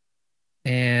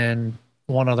 and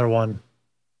one other one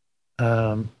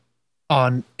in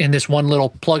this one little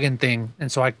plug-in thing,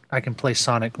 and so I can play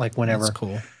Sonic like whenever. That's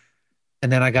cool.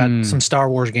 And then I got some Star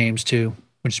Wars games too,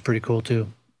 which is pretty cool too.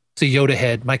 It's a Yoda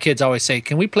head. My kids always say,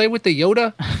 "Can we play with the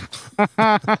Yoda?"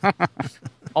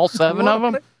 All 7 of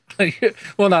them?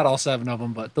 Well, not all 7 of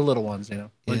them, but the little ones,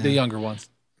 like the younger ones.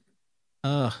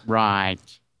 Right.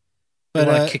 But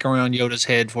I want to kick around Yoda's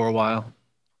head for a while.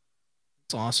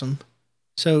 That's awesome.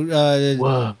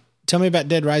 So, tell me about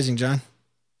Dead Rising, John.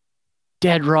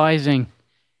 Dead Rising.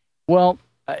 Well,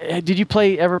 did you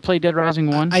ever play Dead Rising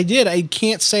 1? I did. I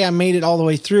can't say I made it all the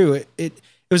way through. It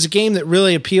it was a game that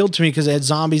really appealed to me because it had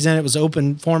zombies in it. It was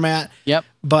open format. Yep.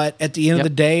 But at the end of the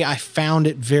day, I found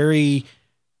it very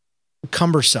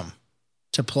cumbersome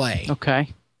to play. Okay.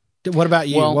 What about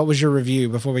you? Well, what was your review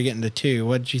before we get into 2?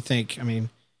 What did you think? I mean,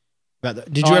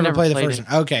 did you ever play the first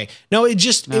one? Okay. No, it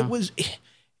was.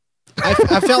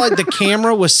 I felt like the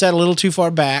camera was set a little too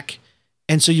far back,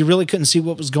 and so you really couldn't see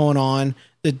what was going on.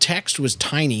 The text was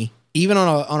tiny, even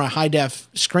on a high def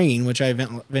screen, which I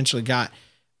eventually got.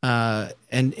 It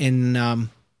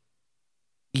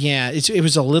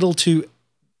was a little too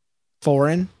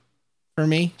foreign for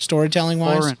me, storytelling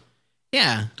wise. Foreign.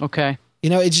 Yeah. Okay.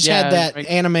 It just had that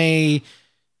anime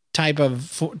type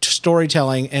of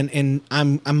storytelling, and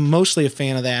I'm mostly a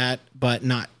fan of that, but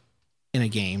not in a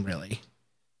game really.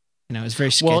 It's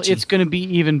very sketchy. Well, it's going to be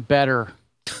even better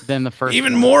than the first.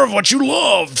 Even more of what you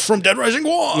loved from Dead Rising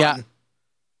 1. Yeah.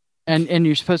 And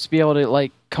you're supposed to be able to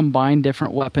like combine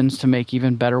different weapons to make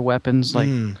even better weapons. Like,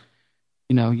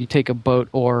 you take a boat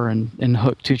oar and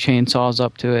hook 2 chainsaws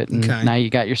up to it, and now you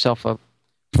got yourself a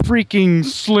freaking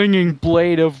slinging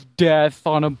blade of death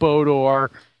on a boat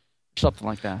oar, something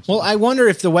like that. Well, I wonder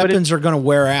if the weapons are going to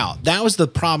wear out. That was the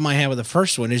problem I had with the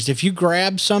first one. Is if you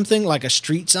grab something like a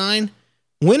street sign,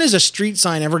 when is a street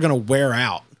sign ever going to wear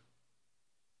out?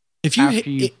 If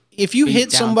you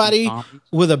hit somebody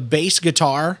with a bass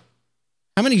guitar,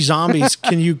 how many zombies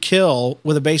can you kill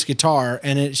with a bass guitar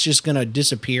and it's just going to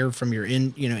disappear from your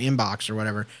inbox or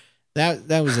whatever? That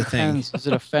was the thing. Is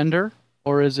it a Fender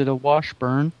or is it a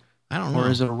Washburn? I don't know. Or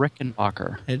is it a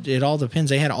Rickenbacker? It all depends.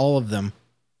 They had all of them.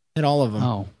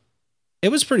 Oh. It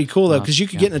was pretty cool though, because you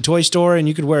could get in a toy store and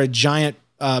you could wear a giant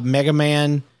Mega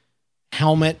Man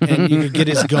helmet and you could get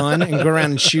his gun and go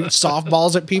around and shoot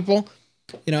softballs at people.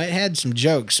 It had some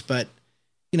jokes, but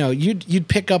you'd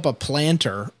pick up a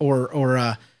planter or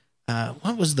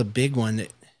what was the big one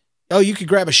that you could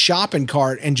grab a shopping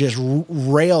cart and just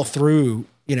rail through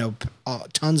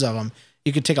tons of them.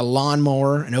 You could take a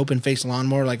lawnmower, an open face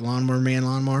lawnmower like Lawnmower Man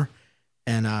lawnmower,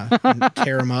 and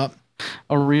tear them up.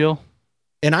 A reel.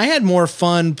 And I had more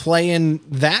fun playing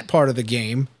that part of the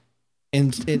game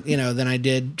than I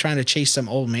did trying to chase some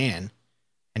old man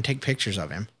and take pictures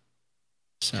of him.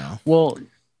 So, well,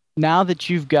 now that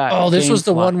you've got this was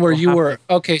the one where you were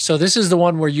so this is the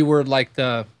one where you were like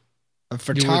a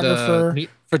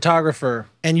photographer,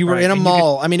 and you were in a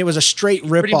mall. I mean, it was a straight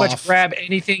rip pretty much grab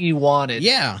anything you wanted.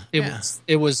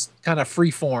 It was kind of free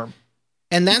form.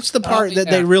 And that's the part that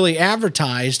they really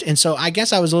advertised. And so I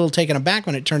guess I was a little taken aback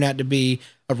when it turned out to be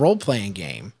a role-playing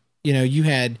game. You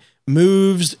had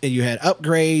moves, you had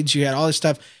upgrades, you had all this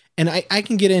stuff. And I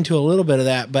can get into a little bit of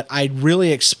that, but I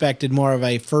really expected more of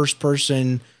a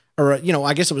first-person or,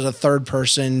 I guess it was a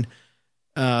third-person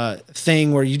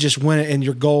thing where you just went and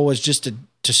your goal was just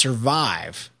to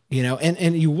survive,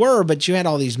 And you were, but you had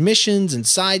all these missions and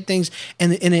side things.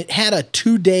 And it had a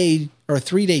 2-day or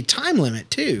 3-day time limit,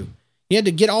 too. You had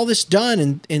to get all this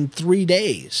done in 3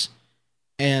 days.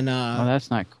 And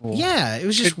that's not cool. Yeah, it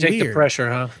was just take weird. The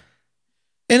pressure, huh?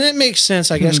 And it makes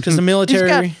sense, I guess, because the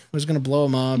military was going to blow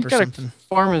him up or something.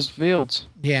 Farm his fields.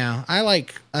 Yeah, I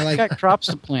like. He's got crops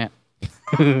to plant.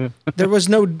 There was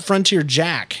no Frontier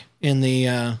Jack in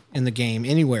the game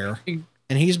anywhere, and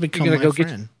he's become my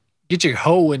friend. Get your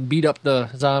hoe and beat up the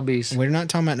zombies. We're not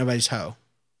talking about nobody's hoe.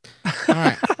 All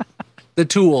right, the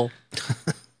tool.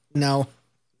 No.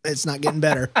 It's not getting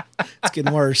better. It's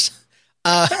getting worse.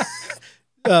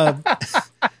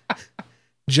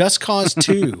 Just Cause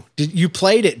 2. You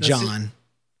played it, John?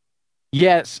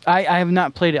 Yes, I have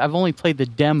not played it. I've only played the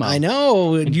demo. I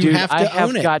know. You have to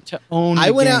own it. I have got to own it.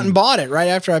 I went out and bought it right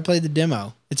after I played the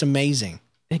demo. It's amazing.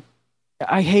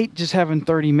 I hate just having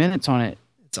 30 minutes on it.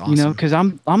 It's awesome. Because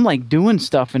I'm like doing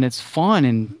stuff and it's fun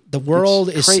and the world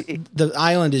the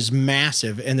island is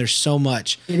massive and there's so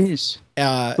much. It is.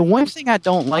 The one thing I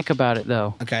don't like about it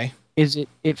though, is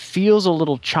it feels a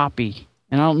little choppy,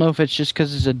 and I don't know if it's just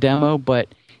because it's a demo, but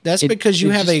that's because you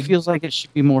have feels like it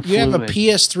should be more fluid. You have a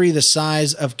PS3 the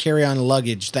size of carry-on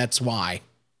luggage. That's why.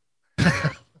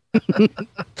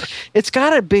 It's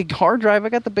got a big hard drive. I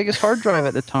got the biggest hard drive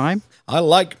at the time. I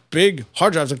like big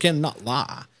hard drives. I cannot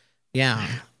lie. Yeah.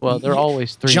 Well, they're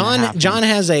always 3. John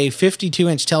has a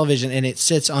 52-inch television, and it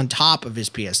sits on top of his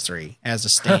PS3 as a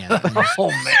stand. Oh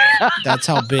man, that's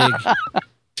how big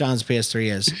John's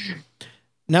PS3 is.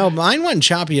 No, mine wasn't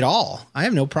choppy at all. I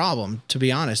have no problem, to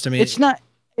be honest. I mean, it's not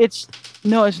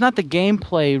the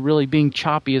gameplay really being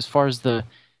choppy as far as the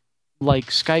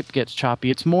Skype gets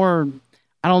choppy. It's more,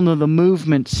 I don't know, the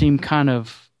movement seemed kind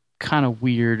of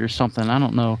weird or something. I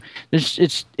don't know.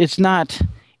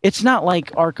 It's not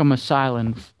like Arkham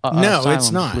Asylum. No,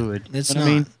 it's not. Fluid. It's not. I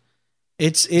mean,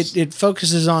 It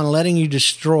focuses on letting you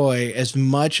destroy as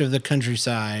much of the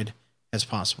countryside as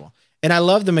possible. And I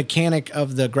love the mechanic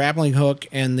of the grappling hook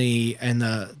and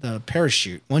the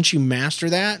parachute. Once you master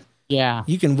that,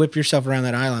 you can whip yourself around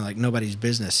that island like nobody's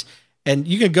business. And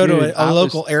you can go to a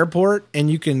local airport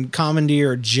and you can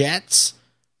commandeer jets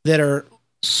that are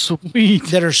sweet,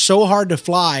 that are so hard to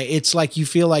fly. It's like you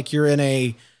feel like you're in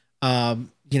a, what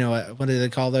do they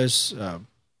call those?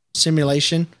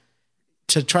 Simulation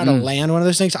to try to land one of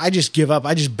those things. I just give up.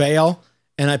 I just bail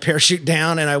and I parachute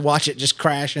down and I watch it just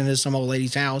crash into some old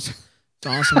lady's house. It's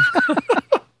awesome.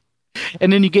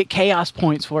 And then you get chaos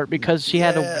points for it because she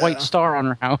had a white star on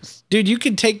her house. Dude, you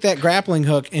could take that grappling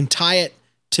hook and tie it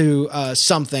to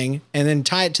something and then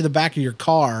tie it to the back of your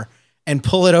car and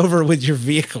pull it over with your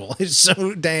vehicle. It's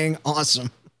so dang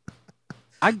awesome.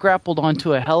 I grappled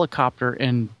onto a helicopter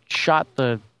and shot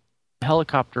the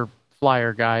helicopter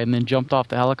flyer guy and then jumped off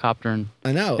the helicopter. And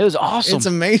I know. It was awesome. It's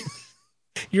amazing.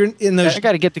 You're in those. I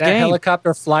got to get the that game.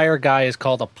 Helicopter flyer guy is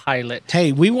called a pilot.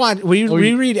 Hey, we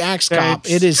read Axe Cop.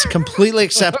 It is completely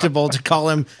acceptable to call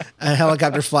him a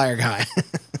helicopter flyer guy.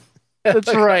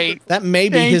 That's right. That may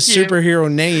be his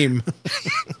superhero name.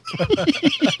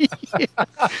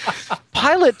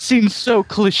 Pilot seems so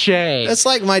cliche. That's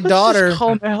like my daughter.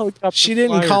 She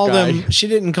didn't call them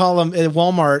at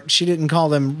Walmart. She didn't call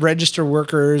them register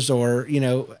workers or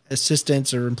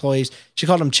assistants or employees. She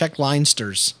called them check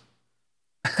linesters.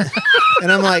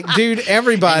 And I'm like, dude,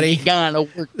 everybody gotta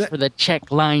work for the check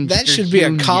linester. That should be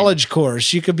a college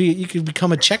course. You could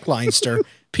become a check linester.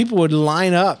 People would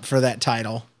line up for that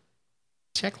title.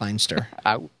 Check linester.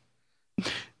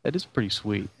 That is pretty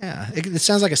sweet. Yeah, it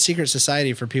sounds like a secret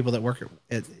society for people that work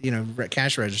at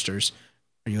cash registers.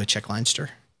 Are you a check linester?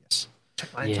 Yes.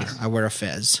 Check linester. Yes. I wear a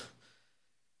fez.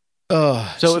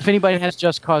 Oh, so if anybody has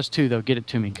Just Cause 2, though, get it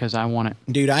to me because I want it.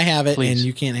 Dude, I have it, Please. and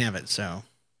you can't have it. So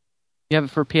you have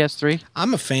it for PS3?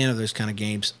 I'm a fan of those kind of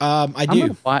games. I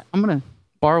do. I'm gonna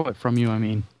borrow it from you. I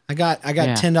mean, I got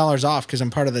 $10 off because I'm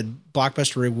part of the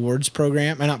Blockbuster Rewards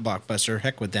program. Not Blockbuster.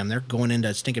 Heck with them. They're going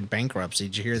into stinking bankruptcy.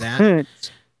 Did you hear that?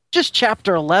 Just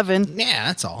Chapter 11. Yeah,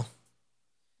 that's all.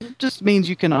 It just means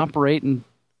you can operate and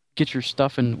get your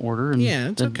stuff in order. And yeah,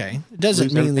 it's okay. It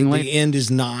doesn't mean that the end is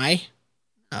nigh.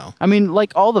 No. I mean,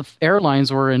 like all the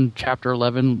airlines were in Chapter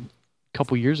 11 a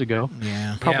couple years ago.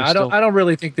 Yeah. I don't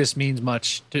really think this means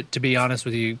much, to be honest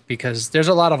with you, because there's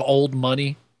a lot of old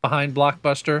money behind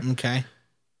Blockbuster. Okay.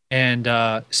 And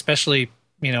especially,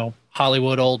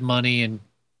 Hollywood old money and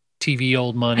TV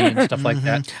old money and stuff like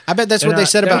that. I bet that's what they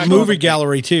said about Movie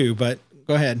Gallery too, but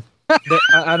go ahead.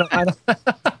 I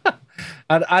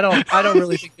don't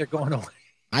really think they're going away.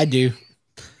 I do.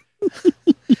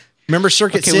 Remember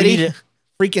Circuit City?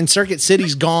 Freaking Circuit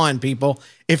City's gone, people.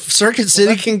 If Circuit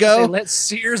City can go, let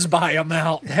Sears buy them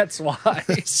out. That's why.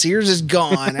 Sears is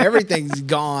gone. Everything's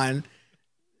gone.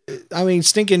 I mean,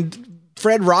 stinking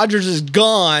Fred Rogers is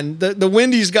gone. The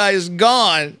Wendy's guy is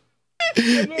gone.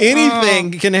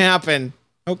 Anything can happen.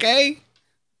 Okay?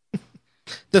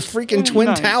 The freaking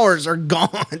Twin Towers are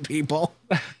gone, people.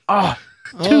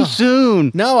 Too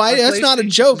soon. No, that's not a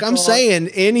joke. I'm saying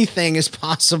anything is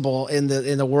possible in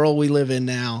the world we live in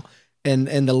now.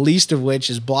 And the least of which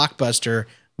is Blockbuster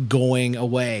going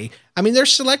away. I mean, they're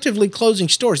selectively closing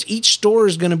stores. Each store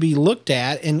is going to be looked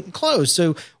at and closed.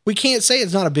 So we can't say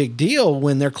it's not a big deal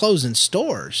when they're closing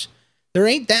stores. There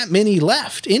ain't that many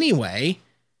left anyway.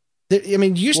 I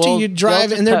mean, you'd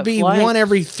drive and there'd be one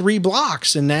every 3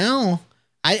 blocks. And now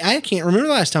I can't remember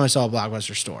the last time I saw a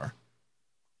Blockbuster store.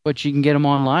 But you can get them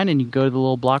online and you go to the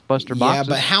little Blockbuster boxes.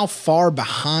 Yeah, but how far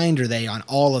behind are they on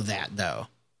all of that, though?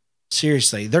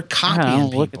 Seriously, they're copying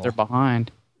people. Look at they're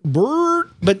behind. But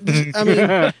I mean,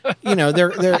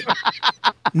 they're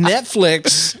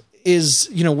Netflix is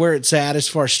where it's at as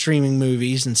far as streaming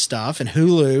movies and stuff, and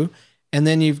Hulu, and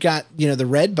then you've got the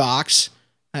Red Box.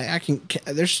 I can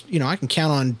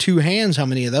count on 2 hands how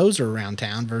many of those are around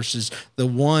town versus the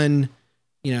one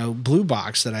blue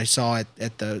box that I saw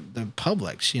at the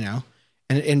Publix.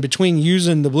 And between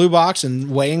using the blue box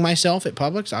and weighing myself at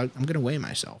Publix, I'm going to weigh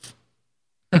myself.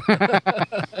 I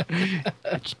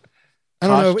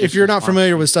don't know if you're not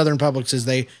familiar with Southern Publixes.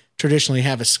 They traditionally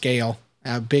have a scale,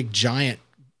 a big, giant,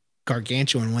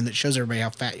 gargantuan one that shows everybody how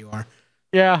fat you are.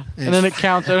 Yeah, and then it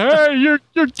counts. Hey, you're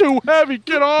too heavy.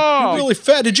 Get off. You're really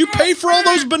fat. Did you pay for all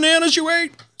those bananas you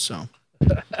ate? So,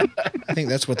 I think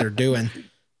that's what they're doing.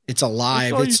 It's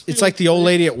alive. It's like the old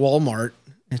lady at Walmart.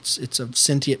 It's a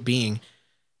sentient being.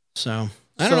 So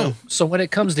I don't know. So when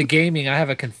it comes to gaming, I have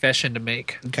a confession to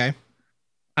make. Okay.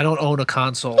 I don't own a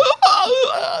console.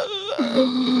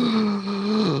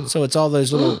 So it's all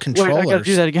those little controllers. Wait, I gotta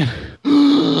do that again.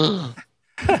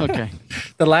 Okay.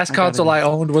 The last console I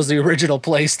owned was the original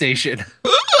PlayStation.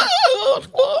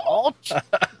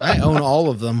 I own all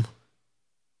of them.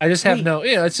 I just have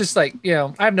it's just like,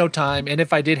 I have no time. And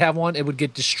if I did have one, it would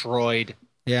get destroyed.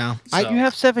 Yeah. So, you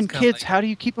have 7 kids. like, How do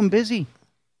you keep them busy?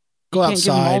 Go You can't give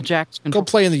them all outside. Jack's Go control.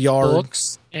 play in the yard.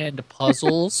 books and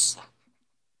puzzles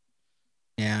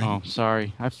Yeah. Oh,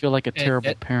 sorry. I feel like a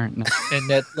terrible parent now. and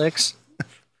Netflix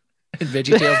and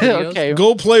VeggieTales videos. Okay.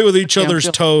 Go play with each Okay, I'm other's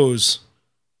feel- toes.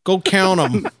 Go count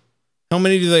them. How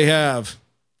many do they have?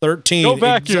 13. Go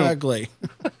vacuum. Exactly.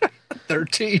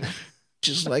 13.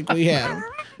 Just like we had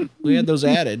them. We had those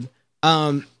added.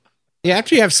 Yeah,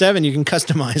 after you have 7, you can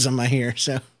customize them, I hear.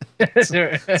 So it's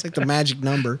like the magic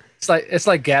number. It's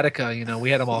like Gattaca,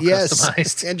 we had them all Yes.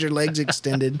 customized. And your legs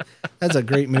extended. That's a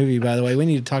great movie, by the way. We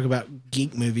need to talk about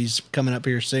geek movies coming up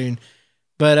here soon.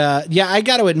 But yeah, I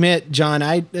got to admit, John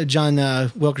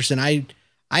Wilkerson, I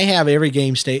have every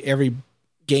game every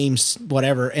games,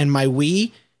 whatever. And my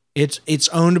Wii, it's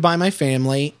owned by my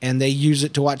family and they use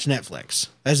it to watch Netflix.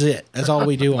 That's it. That's all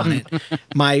we do on it.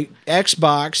 My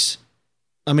Xbox,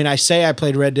 I say I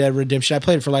played Red Dead Redemption. I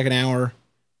played it for like an hour.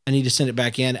 I need to send it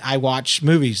back in. I watch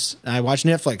movies. I watch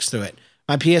Netflix through it.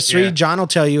 My PS3, John will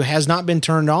tell you, has not been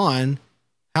turned on.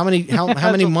 How many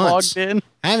months? I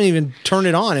haven't even turned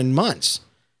it on in months.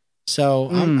 So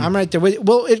I'm right there with you.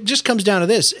 Well, it just comes down to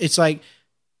this. It's like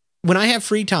when I have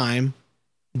free time,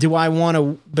 do I want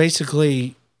to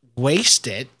basically waste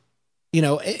it?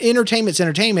 Entertainment's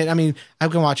entertainment. I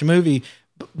can watch a movie,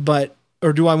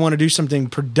 or do I want to do something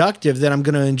productive that I'm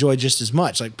going to enjoy just as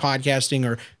much, like podcasting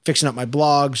or fixing up my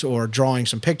blogs or drawing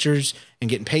some pictures and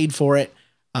getting paid for it?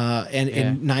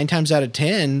 And 9 times out of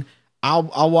 10,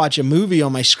 I'll watch a movie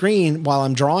on my screen while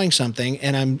I'm drawing something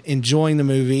and I'm enjoying the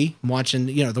movie. I'm watching,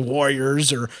 the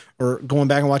Warriors or going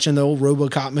back and watching the old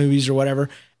RoboCop movies or whatever.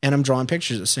 And I'm drawing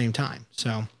pictures at the same time.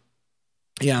 So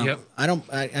yeah, Yep.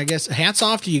 I guess hats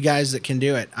off to you guys that can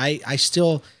do it. I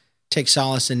still take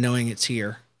solace in knowing it's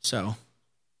here. So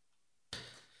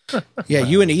yeah,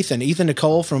 you and Ethan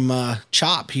Nicole from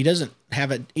Chop, he doesn't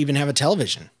even have a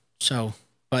television. So,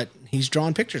 but he's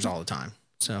drawing pictures all the time.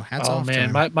 So hats off to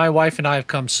him. My wife and I have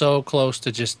come so close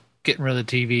to just getting rid of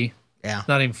the TV. Yeah. It's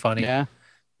not even funny. Yeah.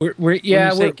 We're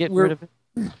Get rid of it.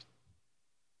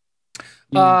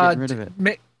 You get rid of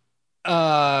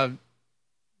it.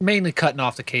 Mainly cutting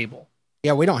off the cable.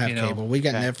 Yeah, we don't have cable. We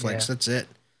got Netflix. Yeah. That's it.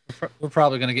 We're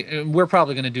probably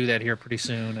gonna do that here pretty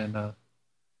soon. And well,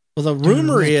 the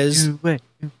rumor is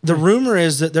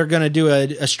that they're going to do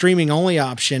a streaming only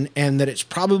option, and that it's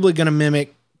probably going to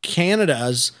mimic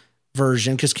Canada's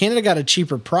version because Canada got a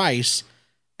cheaper price.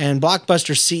 And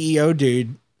Blockbuster CEO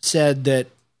dude said that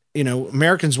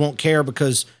Americans won't care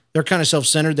because they're kind of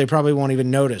self-centered. They probably won't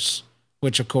even notice.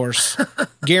 Which, of course,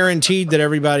 guaranteed that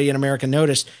everybody in America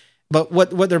noticed. But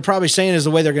what they're probably saying is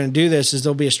the way they're going to do this is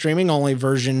there'll be a streaming only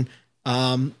version,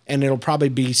 and it'll probably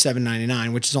be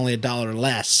 $7.99, which is only $1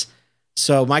 less.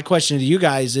 So my question to you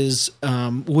guys is,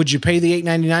 would you pay the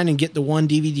 $8.99 and get the one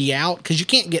DVD out? Because you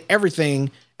can't get everything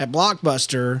at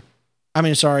Netflix,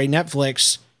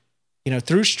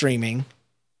 through streaming.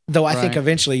 Though I think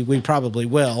eventually we probably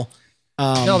will.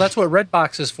 no, that's what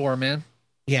Redbox is for, man.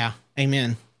 Yeah,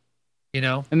 amen.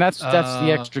 And that's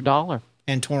the extra $1.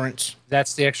 And Torrance.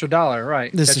 That's the extra $1, right?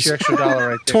 That's your extra $1 right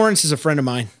there. Torrance is a friend of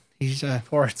mine. He's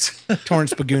Torrance.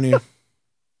 Torrance Bagunu.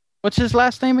 What's his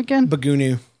last name again?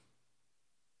 Bagunu.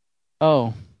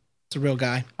 Oh, It's a real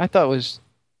guy. I thought it was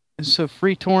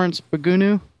Free Torrance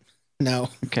Bagunu. No.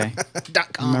 Okay,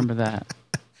 .com. remember that.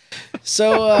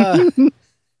 So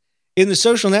in the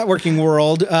social networking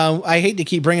world, I hate to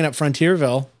keep bringing up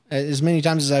Frontierville. As many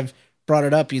times as I've brought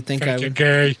it up, you'd think I would.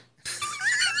 Gay.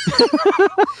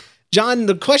 John,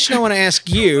 the question I want to ask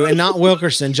you, and not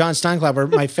Wilkerson, John Steinklauber,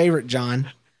 my favorite John.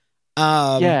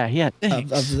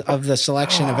 Thanks. Of the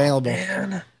selection available.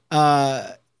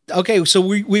 Okay, so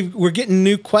we're getting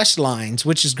new quest lines,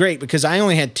 which is great because I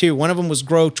only had 2. One of them was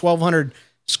grow 1,200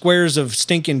 squares of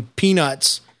stinking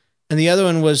peanuts, and the other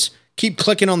one was keep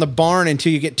clicking on the barn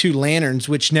until you get 2 lanterns,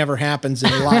 which never happens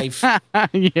in life.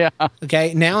 Yeah.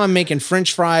 Okay, now I'm making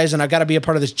French fries, and I got to be a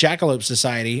part of this Jackalope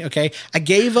Society. Okay, I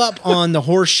gave up on the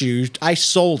horseshoes. I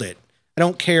sold it. I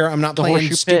don't care. I'm not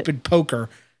playing stupid poker,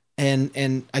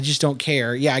 and I just don't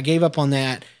care. Yeah, I gave up on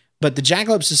that. But the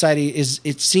Jackalope Society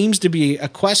it seems to be a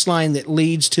quest line that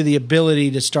leads to the ability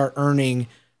to start earning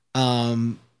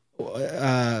the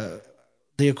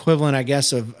equivalent, I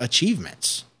guess, of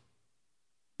achievements.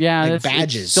 Yeah, like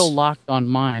badges. It's still locked on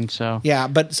mine. So yeah,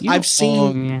 but I've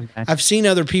seen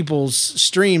other people's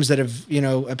streams that have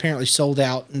apparently sold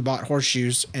out and bought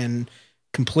horseshoes, and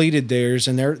completed theirs,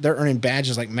 and they're earning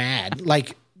badges like mad.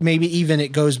 Like maybe even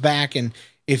it goes back, and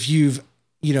if you've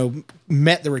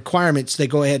met the requirements, they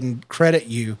go ahead and credit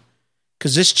you.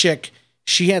 Because this chick,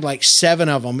 she had like 7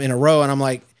 of them in a row, and I'm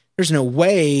like, there's no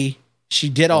way she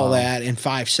did all that in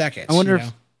 5 seconds. I wonder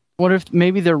if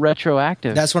maybe they're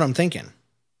retroactive. That's what I'm thinking.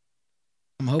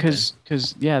 I'm hoping.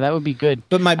 Because that would be good.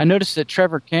 But I noticed that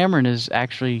Trevor Cameron is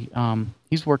actually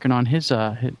he's working on his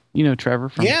Trevor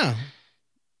from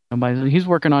he's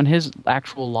working on his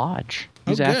actual lodge.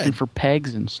 He's asking for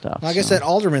pegs and stuff. Well, I guess that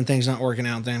alderman thing's not working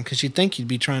out then, because you'd think he'd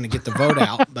be trying to get the vote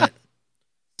out, but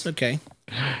it's okay.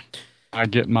 I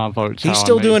get my votes. He's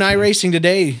still doing iRacing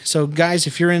today. So guys,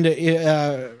 if you're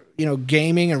into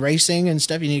gaming and racing and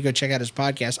stuff, you need to go check out his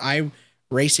podcast,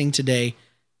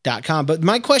 iRacingtoday.com. But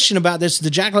my question about this, the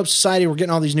Jackalope Society, we're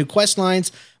getting all these new quest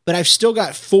lines, but I've still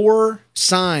got 4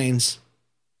 signs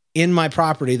in my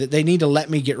property that they need to let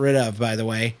me get rid of, by the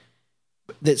way,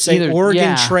 that say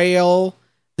Oregon Trail.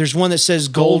 There's one that says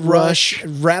Gold Rush,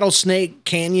 Rattlesnake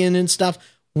Canyon and stuff.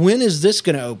 When is this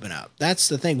going to open up? That's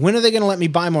the thing. When are they going to let me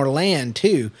buy more land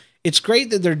too? It's great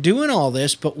that they're doing all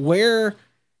this, but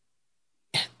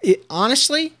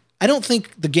honestly, I don't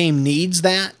think the game needs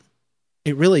that.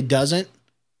 It really doesn't.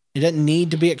 It doesn't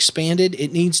need to be expanded.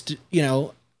 It needs to,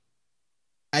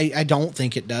 I don't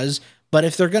think it does. But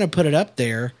if they're going to put it up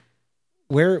there,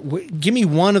 give me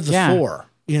one of the 4,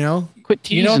 Quit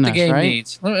teasing what the game right?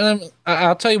 needs?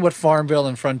 I'll tell you what Farmville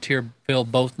and Frontierville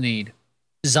both need.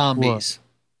 Zombies.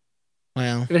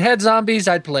 Well, if it had zombies,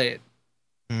 I'd play it.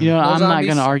 I'm not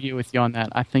going to argue with you on that.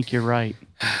 I think you're right.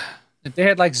 If they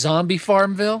had like Zombie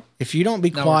Farmville. If you don't be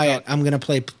quiet, I'm going to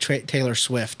play Taylor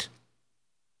Swift.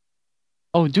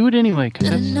 Oh, do it anyway, because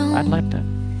I'd like that.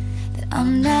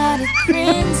 I'm not a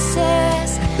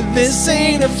princess. This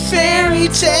ain't a fairy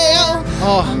tale.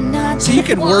 Oh, so you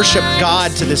can worship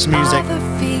God to this music.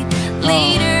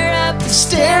 Leader up the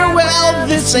stairwell.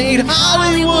 This ain't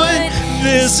Hollywood.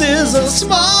 This is a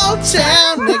small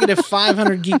town. Negative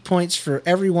 500 geek points for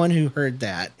everyone who heard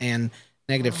that, and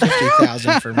negative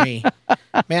 50,000 for me.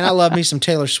 Man, I love me some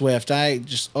Taylor Swift.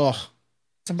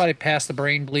 Somebody pass the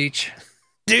brain bleach.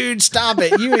 Dude, stop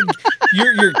it.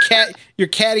 Your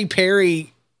Katy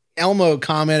Perry Elmo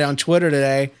comment on Twitter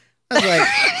today. I was like,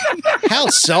 how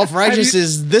self-righteous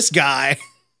is this guy?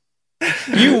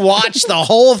 You watched the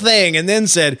whole thing and then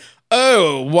said,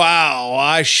 oh, wow,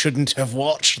 I shouldn't have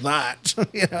watched that.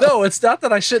 No, it's not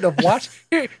that I shouldn't have watched.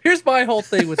 Here's my whole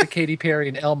thing with the Katy Perry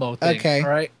and Elmo thing. Okay. All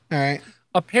right.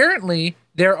 Apparently,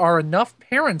 there are enough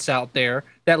parents out there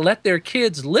that let their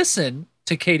kids listen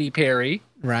to Katy Perry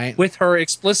with her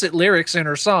explicit lyrics in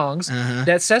her songs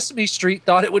that Sesame Street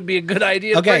thought it would be a good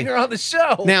idea to bring her on the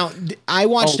show. Now, I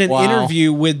watched an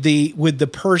interview with the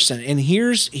person, and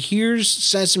here's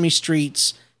Sesame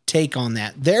Street's take on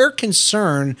that. They're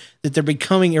concerned that they're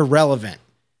becoming irrelevant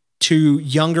to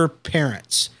younger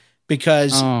parents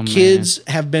because kids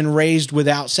have been raised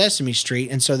without Sesame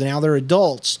Street, and so now they're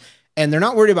adults, and they're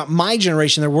not worried about my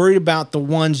generation. They're worried about the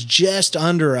ones just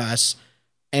under us.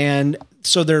 And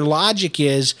so their logic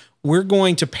is, we're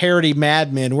going to parody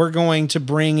Mad Men. We're going to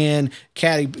bring in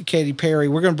Katy Perry.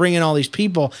 We're going to bring in all these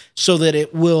people so that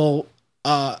it will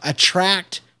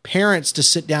attract parents to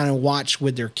sit down and watch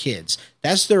with their kids.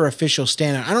 That's their official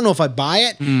standard. I don't know if I buy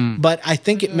it, but I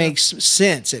think it makes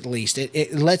sense. At least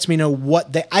it lets me know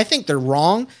I think they're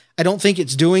wrong. I don't think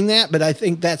it's doing that, but I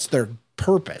think that's their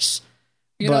purpose.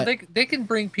 They can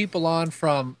bring people on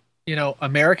from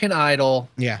American Idol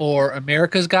or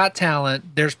America's Got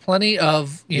Talent. There's plenty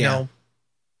of you know.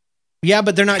 Yeah,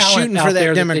 but they're not shooting for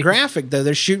that demographic though.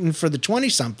 They're shooting for the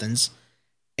 20-somethings,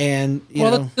 and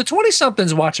the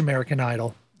 20-somethings watch American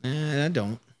Idol. I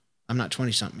don't. I'm not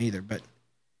 20-something either, but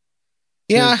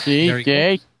yeah,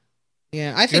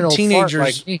 yeah. I think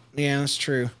teenagers. Yeah, that's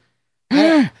true.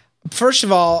 First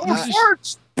of all,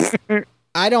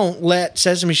 I don't let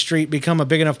Sesame Street become a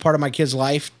big enough part of my kid's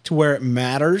life to where it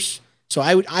matters. So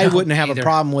I wouldn't have a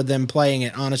problem with them playing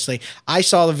it. Honestly, I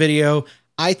saw the video.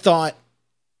 I thought,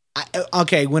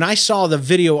 when I saw the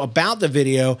video about the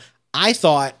video, I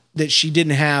thought that she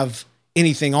didn't have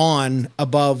anything on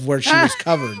above where she was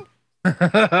covered.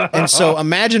 And so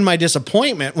imagine my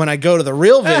disappointment when I go to the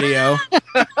real video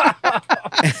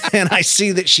and I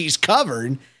see that she's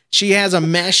covered. She has a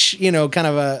mesh, kind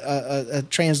of a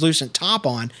translucent top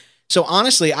on. So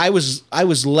honestly, I was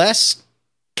less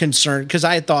concerned because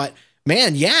I thought,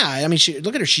 man, I mean,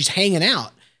 look at her, she's hanging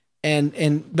out,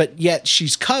 but yet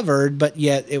she's covered, but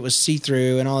yet it was see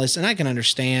through and all this, and I can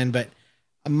understand. But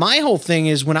my whole thing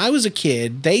is, when I was a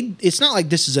kid, it's not like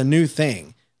this is a new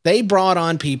thing. They brought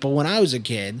on people when I was a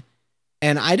kid,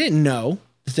 and I didn't know.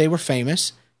 that they were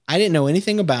famous. I didn't know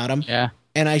anything about them. Yeah.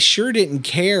 And I sure didn't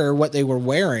care what they were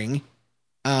wearing.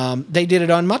 They did it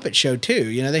on Muppet Show too.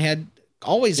 You know, they had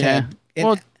had.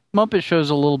 Well, Muppet Show's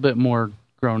a little bit more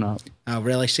grown up. Oh,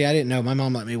 really? See, I didn't know. My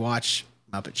mom let me watch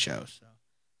Muppet Show, so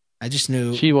I just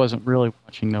knew she wasn't really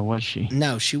watching, though, was she?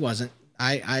 No, she wasn't.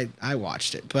 I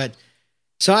watched it, but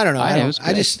so I don't know.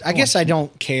 I guess I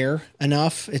don't care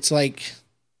enough. It's like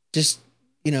just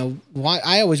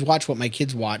I always watch what my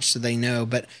kids watch, so they know.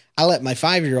 But I let my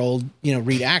 5-year-old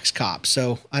read Axe Cop,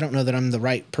 so I don't know that I'm the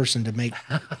right person to make.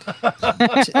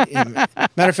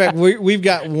 Matter of fact, we've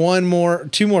got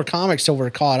two more comics till we're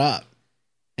caught up,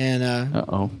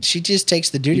 and she just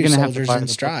takes the duty soldiers in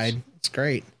stride. It's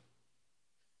great.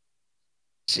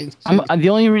 The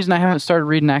only reason I haven't started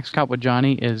reading Axe Cop with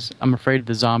Johnny is I'm afraid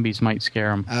the zombies might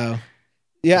scare him. Oh,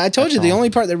 yeah. I told you the only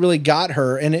part that really got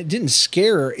her, and it didn't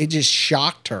scare her, it just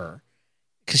shocked her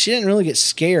because she didn't really get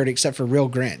scared except for Real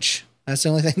Grinch. That's the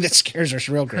only thing that scares her is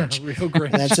Real Grinch. Real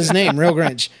Grinch. That's his name, Real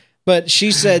Grinch. But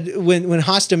she said when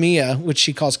Hostamia, which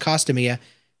she calls Costamia,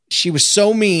 she was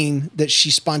so mean that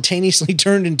she spontaneously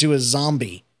turned into a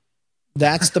zombie.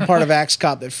 That's the part of Axe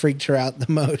Cop that freaked her out the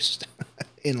most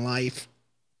in life.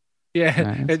 Yeah,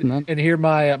 and here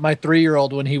my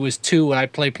 3-year-old, when he was 2, when I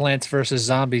play Plants vs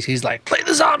Zombies, he's like, "Play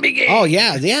the zombie game." Oh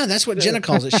yeah, that's what Jenna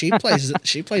calls it. She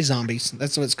plays zombies.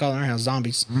 That's what it's called in our house,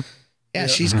 zombies. Yeah,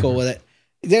 she's cool with it.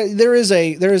 There is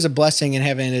a blessing in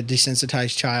having a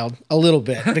desensitized child a little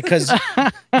bit because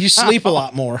you sleep a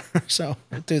lot more so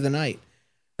through the night.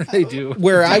 They do.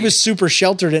 Where I was super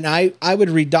sheltered and I would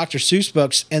read Dr. Seuss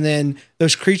books and then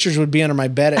those creatures would be under my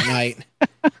bed at night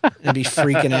and be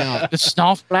freaking out. The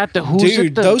Snuffblat, the Who's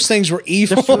Dude, those things were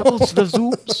evil. The Frills, the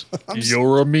Zoops.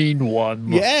 You're a mean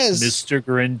one. Yes. Mr.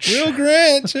 Grinch. Real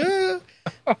Grinch.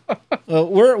 Well,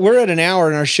 we're at an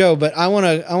hour in our show, but I want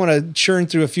to churn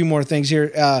through a few more things here.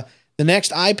 The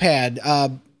next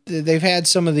iPad, they've had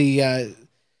some of the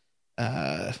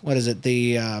what is it?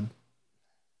 The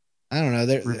I don't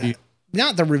know.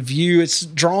 Not the review. It's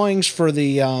drawings for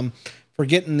the for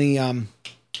getting the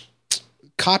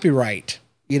copyright.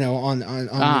 On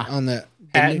the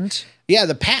patent.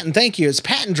 The patent. Thank you. It's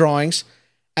patent drawings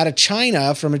out of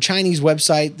China from a Chinese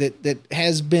website that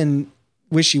has been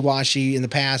wishy-washy in the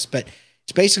past, but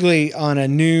it's basically on a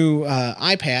new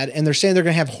iPad, and they're saying they're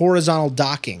going to have horizontal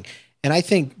docking, and I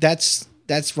think that's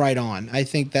right on. I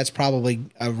think that's probably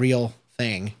a real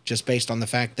thing, just based on the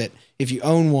fact that if you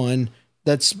own one,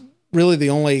 that's really the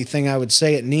only thing I would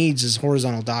say it needs is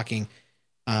horizontal docking,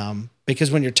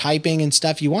 because when you're typing and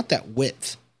stuff, you want that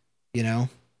width,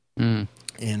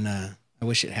 and I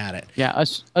wish it had it. Yeah,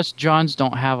 us Johns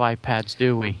don't have iPads,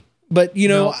 do we? But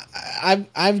No. I've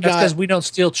got because we don't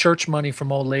steal church money from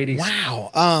old ladies.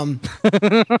 Wow.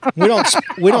 We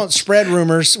don't spread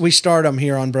rumors. We start them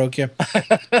here on Broke Ya.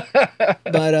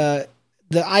 But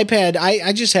the iPad,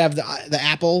 I just have the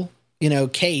Apple,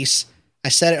 case. I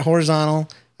set it horizontal.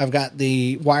 I've got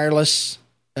the wireless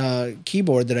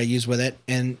keyboard that I use with it,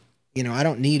 and I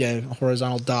don't need a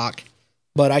horizontal dock,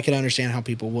 but I can understand how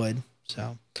people would.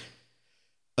 So.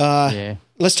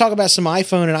 Let's talk about some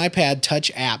iPhone and iPad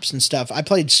touch apps and stuff. I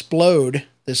played Splode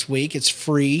this week. It's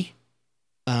free.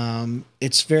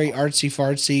 It's very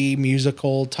artsy-fartsy,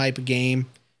 musical type of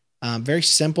game. Very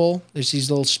simple. There's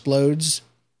these little splodes.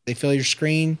 They fill your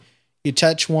screen. You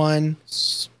touch one,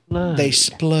 they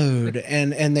explode,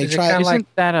 and they try. Isn't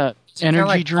that a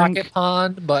energy drink? Pocket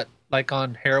Pond, but like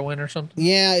on heroin or something?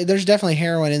 Yeah, there's definitely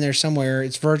heroin in there somewhere.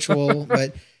 It's virtual,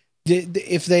 but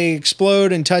if they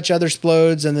explode and touch other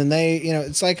splodes, and then they,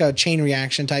 it's like a chain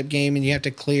reaction type game, and you have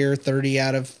to clear 30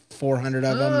 out of 400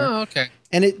 of them. Oh, okay.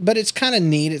 But it's kind of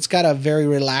neat. It's got a very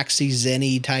relaxy,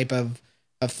 zen-y type of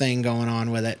thing going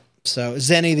on with it. So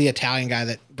Zenny, the Italian guy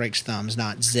that breaks thumbs,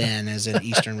 not Zen as an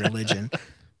Eastern religion.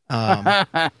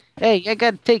 Hey, I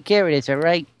got to take care of this, all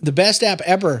right? The best app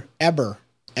ever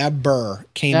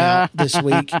came out this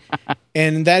week,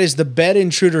 and that is the Bed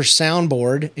Intruder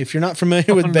soundboard. If you're not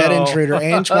familiar with Bed Intruder,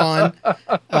 Antoine.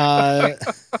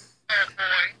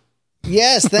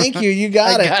 Yes, thank you. You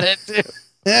got it. Got it too.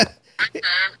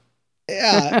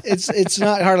 Yeah, it's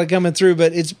not hardly coming through,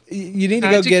 but you need to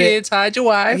Hide go your get kids, hide your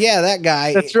wife. Yeah, that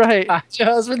guy. That's right. Hide your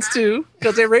husbands too,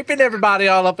 because they're raping everybody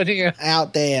all up in here.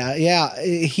 Out there. Yeah,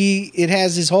 it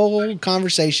has his whole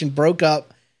conversation broke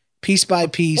up piece by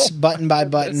piece, button by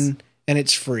button, and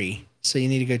it's free. So you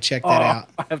need to go check that out.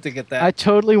 I have to get that. I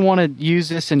totally want to use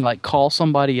this and call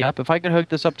somebody up. If I could hook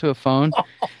this up to a phone,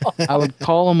 I would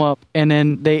call them up, and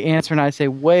then they answer, and I say,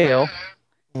 "Well,"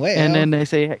 and then they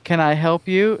say, "Can I help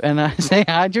you?" And I say,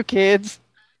 "Hide your kids."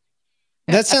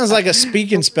 That sounds like a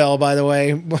speak and spell, by the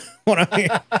way.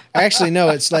 Actually, no,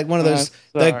 it's like one of those.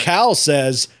 The cow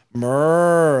says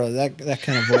 "murr," that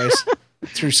kind of voice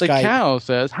through Skype. The cow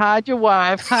says, "Hide your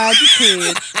wife, hide your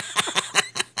kids."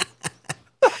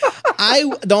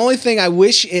 The only thing I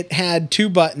wish it had 2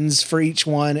 buttons for each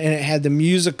one, and it had the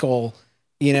musical,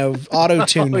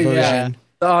 auto-tuned version.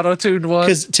 The auto-tuned one.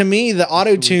 Because to me, the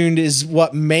auto-tuned is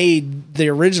what made the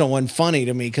original one funny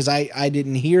to me. Because I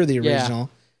didn't hear the original.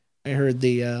 I heard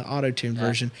the auto-tuned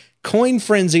version. Coin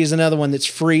Frenzy is another one that's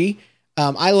free.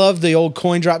 I love the old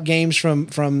coin drop games from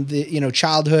the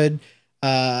childhood,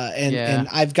 and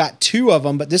I've got 2 of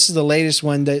them, but this is the latest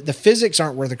one. The physics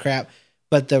aren't worth a crap,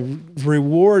 but the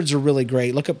rewards are really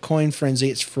great. Look up Coin Frenzy;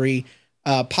 it's free.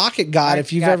 Pocket God,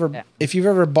 if you've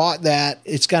ever bought that,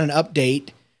 it's got an update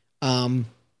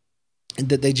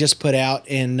that they just put out,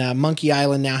 and Monkey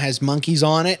Island now has monkeys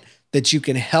on it that you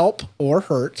can help or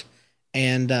hurt.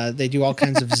 And they do all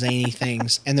kinds of zany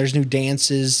things, and there's new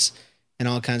dances and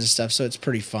all kinds of stuff. So it's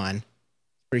pretty fun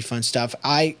stuff.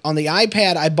 On the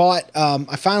iPad, I bought.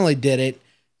 I finally did it.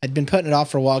 I'd been putting it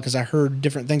off for a while because I heard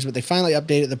different things, but they finally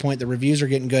updated the point. The reviews are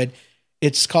getting good.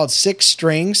 It's called 6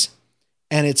 Strings,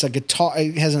 and it's a guitar.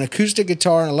 It has an acoustic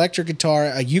guitar, an electric guitar,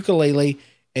 a ukulele,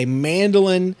 a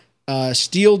mandolin,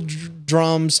 steel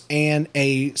drums, and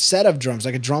a set of drums,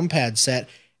 like a drum pad set.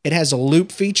 It has a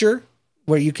loop feature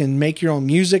where you can make your own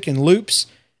music and loops,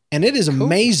 and it is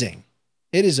amazing.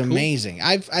 It is amazing.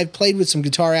 I've played with some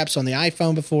guitar apps on the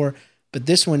iPhone before, but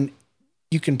this one,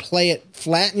 you can play it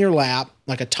flat in your lap,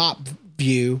 like a top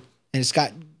view, and it's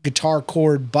got guitar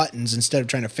chord buttons instead of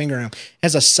trying to finger them. It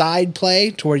has a side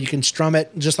play to where you can strum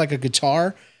it just like a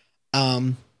guitar,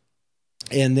 and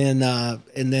then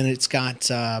it's got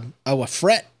a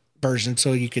fret version,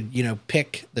 so you could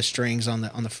pick the strings on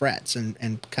the frets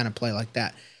and kind of play like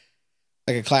that,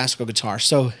 like a classical guitar.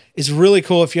 So it's really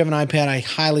cool. If you have an iPad, I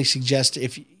highly suggest.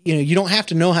 If you don't have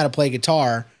to know how to play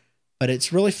guitar, but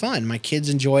it's really fun. My kids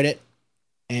enjoyed it,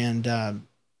 and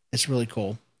it's really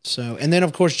cool. So, and then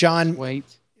of course John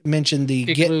mentioned the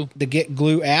Get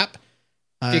Glue app.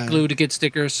 Get Glue to get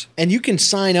stickers, and you can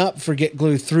sign up for Get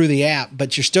Glue through the app,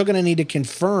 but you're still going to need to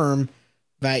confirm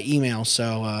via email.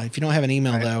 So if you don't have an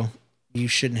email though, you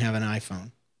shouldn't have an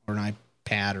iPhone or an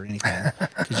iPad or anything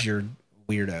because you're a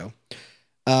weirdo.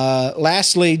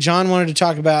 Lastly, John wanted to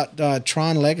talk about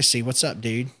Tron Legacy. What's up,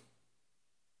 dude?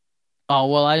 Oh,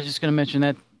 well, I was just going to mention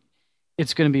that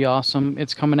it's going to be awesome.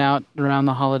 It's coming out around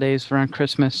the holidays, around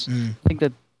Christmas. I think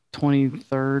the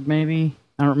 23rd, maybe.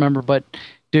 I don't remember, but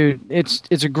dude, it's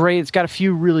got a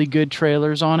few really good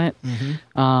trailers on it.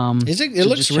 It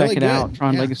looks just really check it good. out,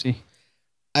 Tron Legacy.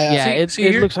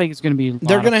 It looks like it's going to be.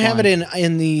 They're going to have it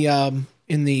in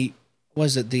the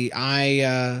was it the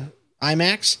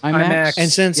IMAX?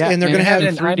 And they're going to have it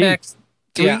in IMAX.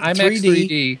 IMAX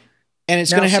 3D. And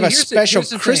it's going to have a special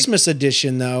Christmas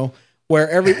edition though,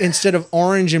 where instead of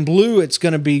orange and blue, it's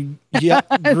going to be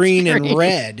green and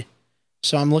red.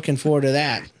 So I'm looking forward to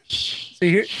that. So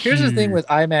here's the thing with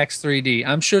IMAX 3D.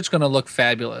 I'm sure it's going to look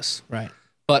fabulous. Right.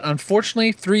 But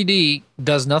unfortunately, 3D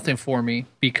does nothing for me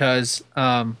because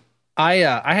I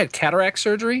had cataract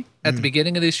surgery at the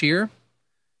beginning of this year.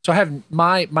 So I have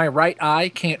my right eye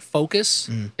can't focus.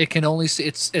 It can only see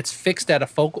it's fixed at a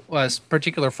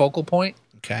particular focal point.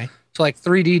 Okay. So like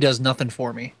 3D does nothing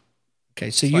for me. Okay.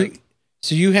 So you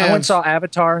have. I went and saw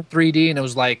Avatar in 3D and it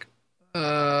was like,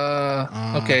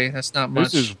 okay, that's not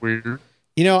much. This is weird.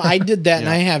 I did that, and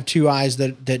I have 2 eyes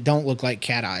that don't look like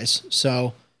cat eyes.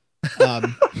 So,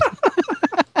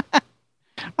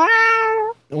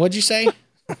 what'd you say?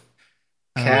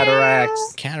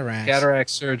 Cataract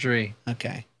surgery.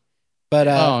 Okay. But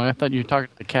I thought you were talking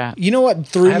to the cat. You know what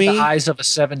threw me? The eyes of a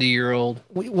 70-year-old.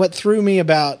 What threw me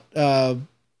about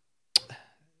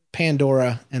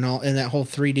Pandora and that whole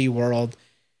 3D world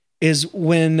is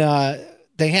when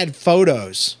they had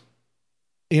photos,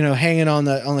 hanging on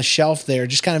the shelf there,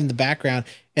 just kind of in the background,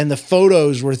 and the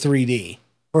photos were 3D.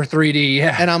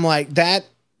 Yeah. And I'm like,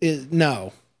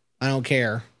 no, I don't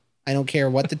care. I don't care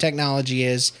what the technology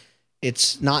is.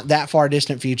 It's not that far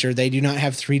distant future. They do not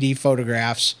have 3D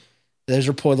photographs. Those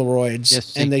are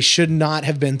Polaroids, and they should not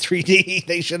have been 3D.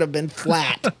 They should have been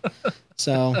flat.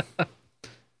 So it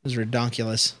was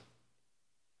ridiculous.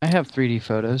 I have 3D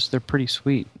photos. They're pretty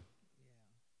sweet.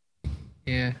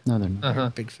 Yeah. No, they're not. You're a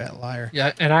big fat liar.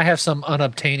 Yeah, and I have some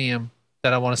unobtainium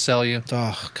that I want to sell you.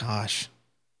 Oh gosh,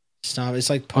 stop! It's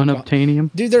like unobtainium,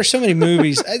 dude. There's so many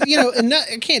movies, and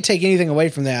I can't take anything away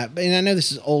from that. And I know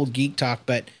this is old geek talk,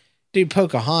 but dude,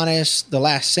 Pocahontas, The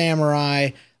Last Samurai,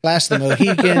 Last of the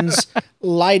Mohicans,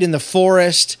 Light in the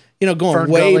Forest. going Fern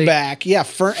way Gully. back. Yeah,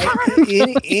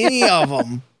 any of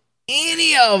them.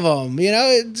 Any of them.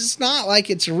 It's not like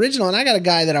it's original. And I got a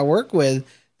guy that I work with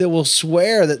that will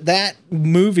swear that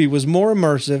movie was more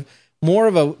immersive, more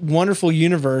of a wonderful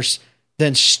universe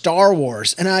than Star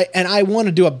Wars. And I want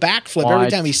to do a backflip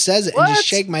every time he says it and just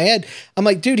shake my head. I'm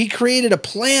like, dude, he created a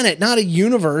planet, not a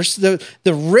universe. The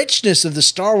richness of the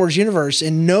Star Wars universe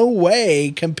in no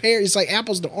way compares. It's like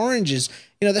apples to oranges.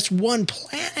 That's one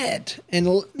planet.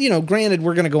 And, granted,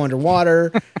 we're going to go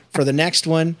underwater for the next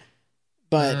one.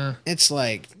 But it's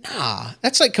like, nah.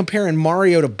 That's like comparing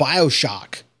Mario to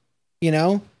BioShock.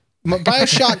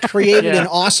 BioShock created an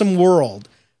awesome world.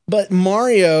 But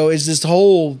Mario is this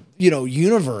whole,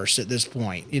 universe at this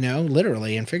point,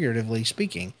 literally and figuratively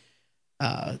speaking.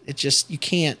 It's just, you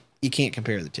can't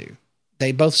compare the two.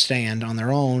 They both stand on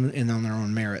their own and on their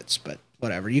own merits, but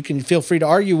whatever. You can feel free to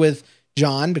argue with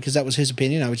John because that was his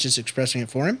opinion. I was just expressing it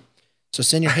for him. So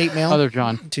send your hate mail Other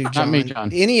John. to John. Not me,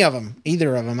 John. Any of them,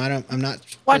 either of them. I'm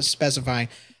not specifying.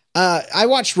 I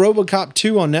watched RoboCop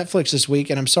 2 on Netflix this week,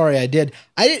 and I'm sorry I did.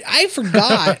 I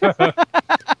forgot.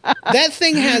 That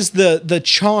thing has the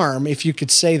charm, if you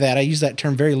could say that. I use that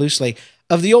term very loosely,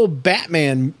 of the old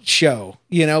Batman show.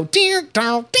 It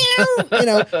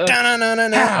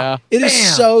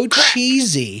is so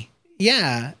cheesy.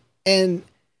 Yeah. And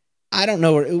I don't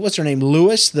know, what's her name?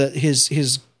 Lewis,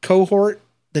 his cohort,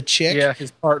 the chick. Yeah,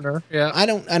 his partner. Yeah. I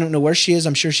don't know where she is.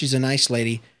 I'm sure she's a nice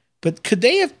lady. But could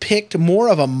they have picked more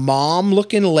of a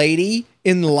mom-looking lady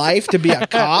in life to be a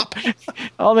cop?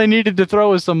 All they needed to throw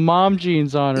was some mom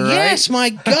jeans on her, Yes,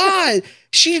 right? my God.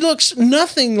 She looks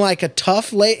nothing like a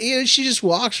tough lady. She just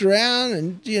walks around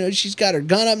and, she's got her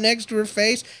gun up next to her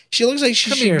face. She looks like she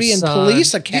Come should here, be in son.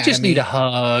 police academy. You just need a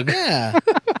hug. Yeah.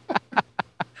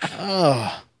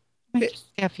 Oh. Just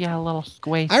give you a little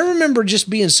squeeze. I remember just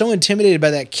being so intimidated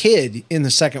by that kid in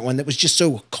the second one that was just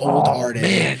so cold-hearted. Oh,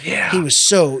 man, yeah. He was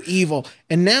so evil.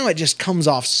 And now it just comes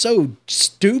off so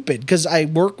stupid because I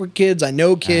work with kids. I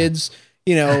know kids.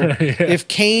 If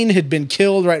Kane had been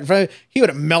killed right in front of him, he would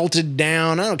have melted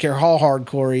down. I don't care how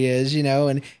hardcore he is,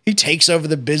 and he takes over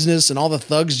the business and all the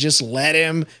thugs just let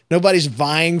him. Nobody's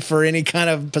vying for any kind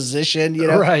of position,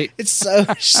 Right. It's so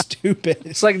stupid.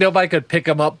 It's like nobody could pick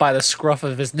him up by the scruff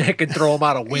of his neck and throw him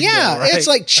out a window. Yeah, right? It's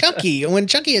like Chucky. When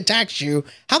Chucky attacks you,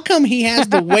 how come he has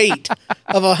the weight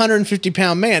of a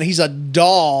 150-pound man? He's a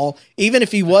doll. Even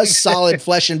if he was solid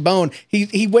flesh and bone,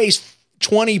 he weighs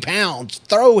 20 pounds.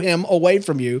 Throw him away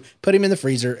from you, put him in the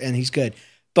freezer, and he's good.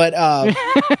 But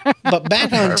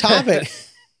back on topic,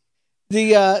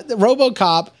 the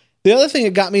RoboCop. The other thing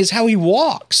that got me is how he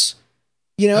walks.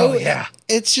 Oh, yeah.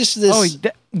 It's just this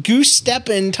goose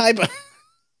stepping type of.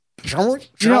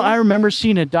 I remember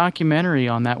seeing a documentary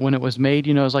on that when it was made.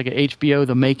 It was like an HBO,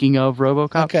 The Making of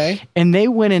RoboCop. Okay. And they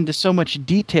went into so much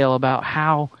detail about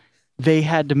how they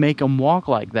had to make him walk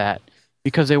like that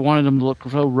because they wanted him to look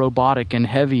so robotic and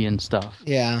heavy and stuff.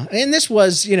 Yeah. And this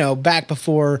was, back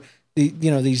before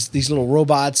these little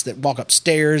robots that walk up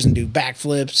stairs and do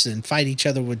backflips and fight each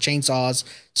other with chainsaws.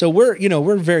 So we're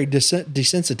very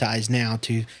desensitized now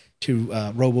to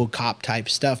RoboCop type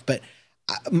stuff. But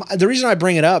the reason I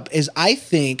bring it up is I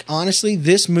think, honestly,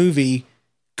 this movie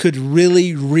could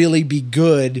really, really be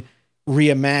good,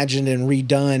 reimagined and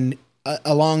redone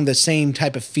along the same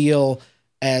type of feel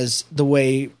as the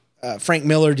way Frank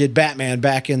Miller did Batman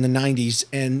back in the 90s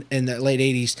and in the late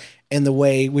 80s, and the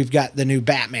way we've got the new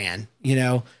Batman,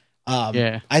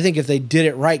 I think if they did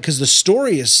it right, because the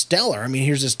story is stellar. I mean,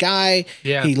 here's this guy,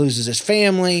 he loses his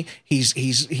family,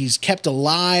 he's kept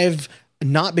alive,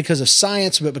 not because of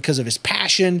science, but because of his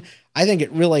passion. I think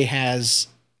it really has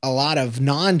a lot of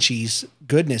non-cheese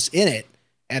goodness in it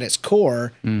at its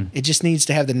core. It just needs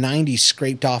to have the 90s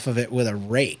scraped off of it with a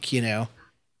rake,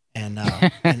 and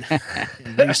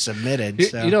resubmitted.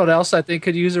 So. You know what else I think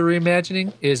could use a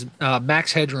reimagining is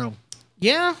Max Headroom.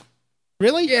 Yeah,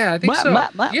 really? Yeah, I think so.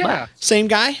 Yeah, same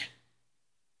guy.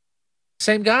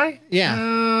 Same guy.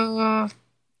 Yeah.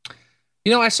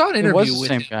 I saw an interview with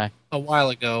same him guy a while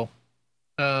ago.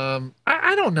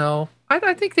 I don't know.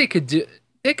 I think they could do.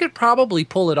 They could probably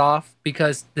pull it off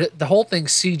because the whole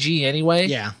thing's CG anyway.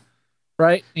 Yeah.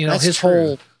 Right. That's his true.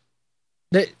 whole.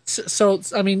 So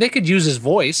I mean, they could use his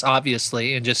voice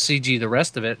obviously and just CG the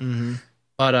rest of it. Mm-hmm.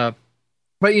 But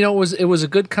it was a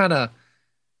good kind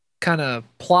of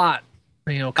plot.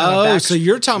 So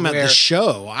you're talking about the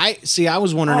show? I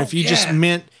was wondering if you just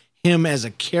meant him as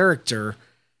a character.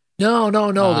 No,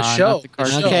 the show.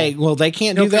 Okay, well they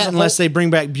can't do that unless they bring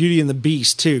back Beauty and the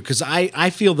Beast too, because I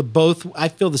feel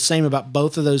the same about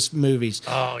both of those movies.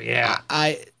 Oh yeah.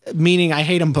 Meaning I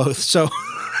hate them both. So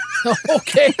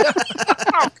Okay.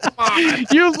 Oh, come on.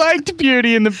 You liked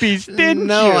Beauty and the Beast, didn't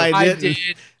No, you? I didn't. did.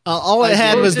 All it I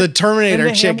had did. was the Terminator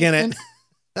Linda chick in it. Hamilton?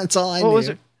 That's all I What knew. was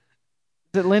it?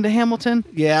 Is it Linda Hamilton?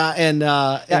 Yeah, and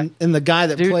the guy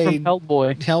that Dude played from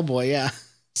Hellboy. yeah.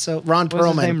 So Ron What was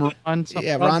his Perlman. name? Ron something?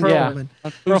 Yeah, Ron Yeah. Perlman.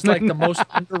 Who's like the most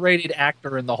underrated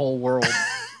actor in the whole world,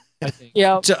 I think.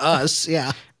 Yeah. To us,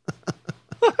 yeah.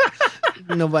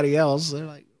 Nobody else. They're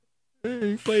like,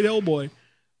 hey, he played Hellboy.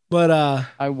 But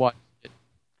I watched it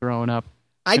growing up.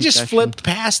 I just Confession. flipped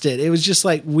past it. It was just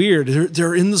like weird.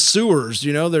 They're in the sewers,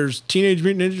 you know. There's Teenage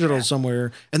Mutant Ninja Turtles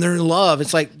somewhere, and they're in love.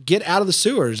 It's like, get out of the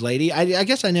sewers, lady. I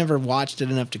guess I never watched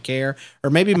it enough to care, or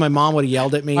maybe my mom would have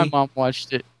yelled at me. My mom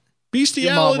watched it.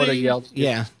 Bestiality. Your mom would have yelled at you.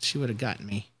 Yeah, she would have gotten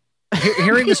me.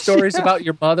 Hearing the stories about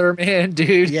your mother, man,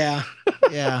 dude. Yeah,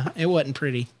 yeah. It wasn't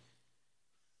pretty.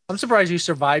 I'm surprised you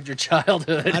survived your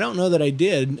childhood. I don't know that I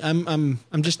did. I'm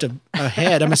just a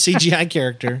head. I'm a CGI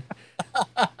character.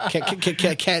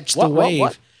 Catch the wave.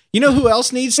 What? You know who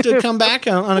else needs to come back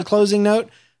on a closing note?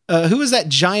 Who was that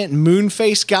giant moon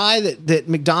face guy that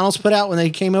McDonald's put out when they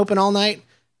came open all night?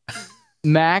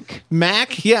 Mac.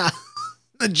 Mac? Yeah.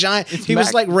 The giant. He was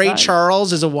Mac like Ray Giant.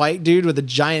 Charles as a white dude with a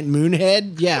giant moon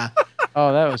head. Yeah.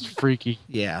 Oh, that was freaky.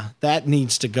 Yeah. That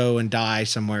needs to go and die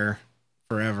somewhere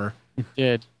forever. It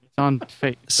did. It's on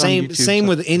fake. Same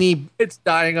with any. It's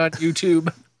dying on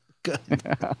YouTube.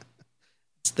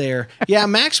 It's there. Yeah,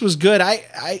 Max was good.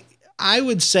 I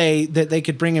would say that they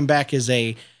could bring him back as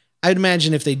I'd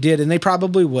imagine if they did, and they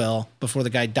probably will before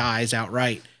the guy dies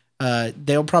outright.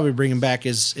 They'll probably bring him back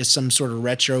as some sort of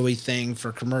retro-y thing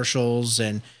for commercials,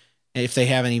 and if they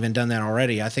haven't even done that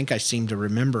already, I think I seem to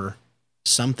remember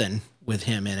something with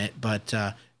him in it. But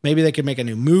maybe they could make a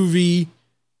new movie,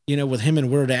 with him and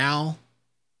Weird Al.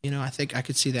 I think I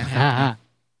could see that happening.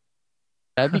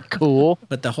 That'd be cool.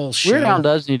 But the whole show, Weird Al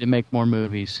does need to make more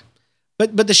movies.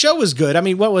 But the show was good. I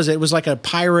mean, what was it? It was like a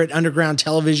pirate underground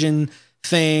television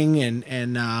thing,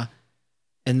 and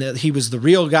he was the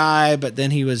real guy. But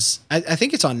then he was. I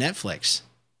think it's on Netflix.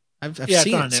 I've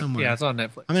seen it somewhere. Yeah, it's on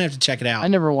Netflix. I'm gonna have to check it out. I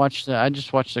never watched it. I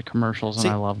just watched the commercials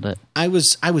and I loved it. I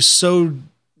was so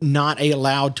not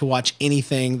allowed to watch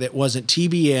anything that wasn't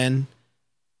TBN,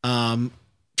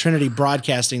 Trinity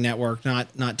Broadcasting Network, not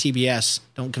TBS.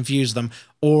 Don't confuse them,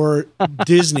 or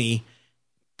Disney.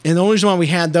 And the only reason why we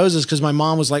had those is because my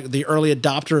mom was like the early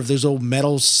adopter of those old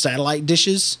metal satellite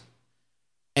dishes.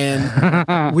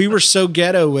 And we were so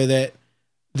ghetto with it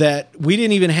that we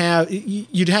didn't even have,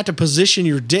 you'd have to position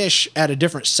your dish at a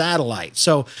different satellite.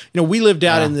 So, we lived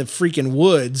out in the freaking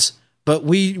woods, but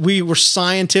we were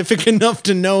scientific enough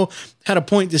to know how to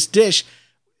point this dish.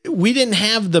 We didn't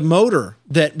have the motor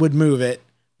that would move it.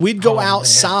 We'd go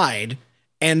outside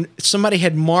and somebody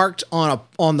had marked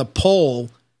on the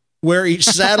pole where each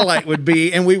satellite would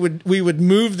be, and we would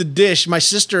move the dish, my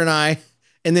sister and I,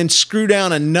 and then screw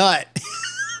down a nut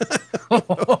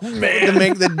to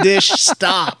make the dish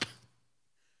stop.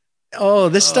 Oh,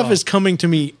 this stuff is coming to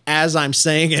me as I'm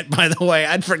saying it, by the way.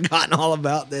 I'd forgotten all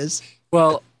about this.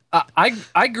 Well,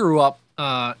 I grew up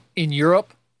in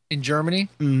Europe, in Germany.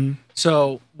 Mm-hmm.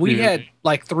 So we had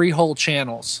like 3 whole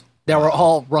channels that were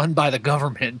all run by the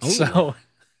government. Ooh. So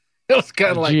it was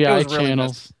kind of like GI it was really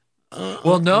channels.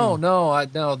 well, no,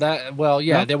 that. Well,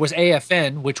 yeah, there was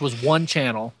AFN, which was one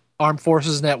channel, Armed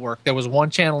Forces Network. There was one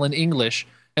channel in English,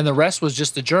 and the rest was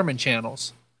just the German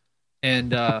channels.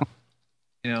 And so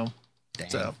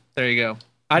there you go.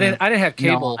 I didn't have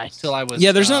cable till I was.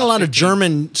 Yeah, there's not a lot of 15.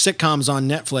 German sitcoms on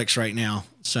Netflix right now,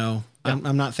 so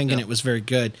I'm not thinking it was very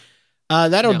good.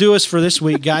 That'll do us for this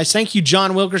week, guys. Thank you,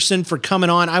 John Wilkerson, for coming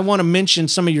on. I want to mention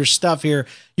some of your stuff here.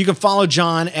 You can follow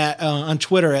John on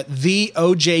Twitter at the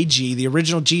OJG, the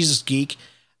original Jesus Geek,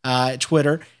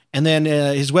 Twitter. And then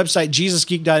his website,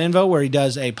 jesusgeek.info, where he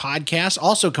does a podcast.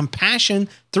 Also,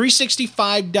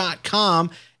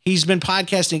 compassion365.com. He's been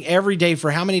podcasting every day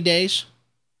for how many days?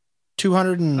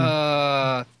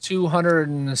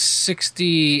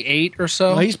 268 or so.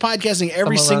 Well, he's podcasting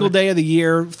every single day of the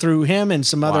year through him and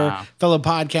some other fellow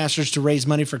podcasters to raise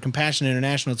money for Compassion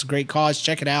International. It's a great cause.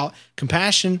 Check it out.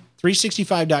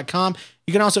 Compassion365.com.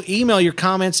 You can also email your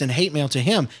comments and hate mail to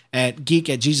him at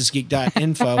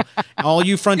geek@jesusgeek.info. All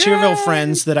you Frontierville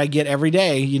friends that I get every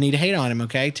day, you need to hate on him,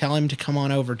 okay? Tell him to come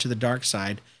on over to the dark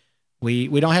side. We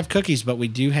don't have cookies, but we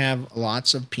do have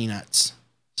lots of peanuts.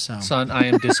 So, son, I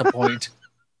am disappointed.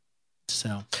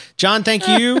 So, John, thank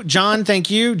you. John,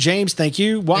 thank you. James, thank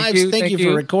you. Wives, thank you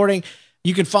for recording.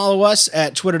 You can follow us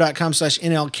at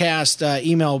twitter.com/NLcast.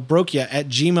 Email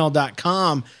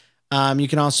brokia@gmail.com. You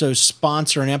can also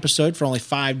sponsor an episode for only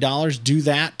 $5. Do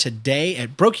that today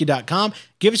at Brokey.com.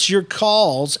 Give us your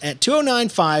calls at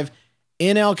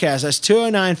 2095-NLCAST. That's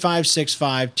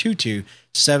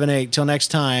 209-565-2278. Till next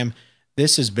time,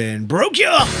 this has been Broke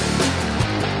Ya!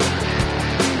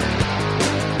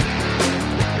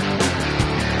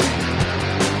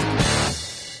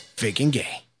 Fake and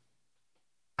gay.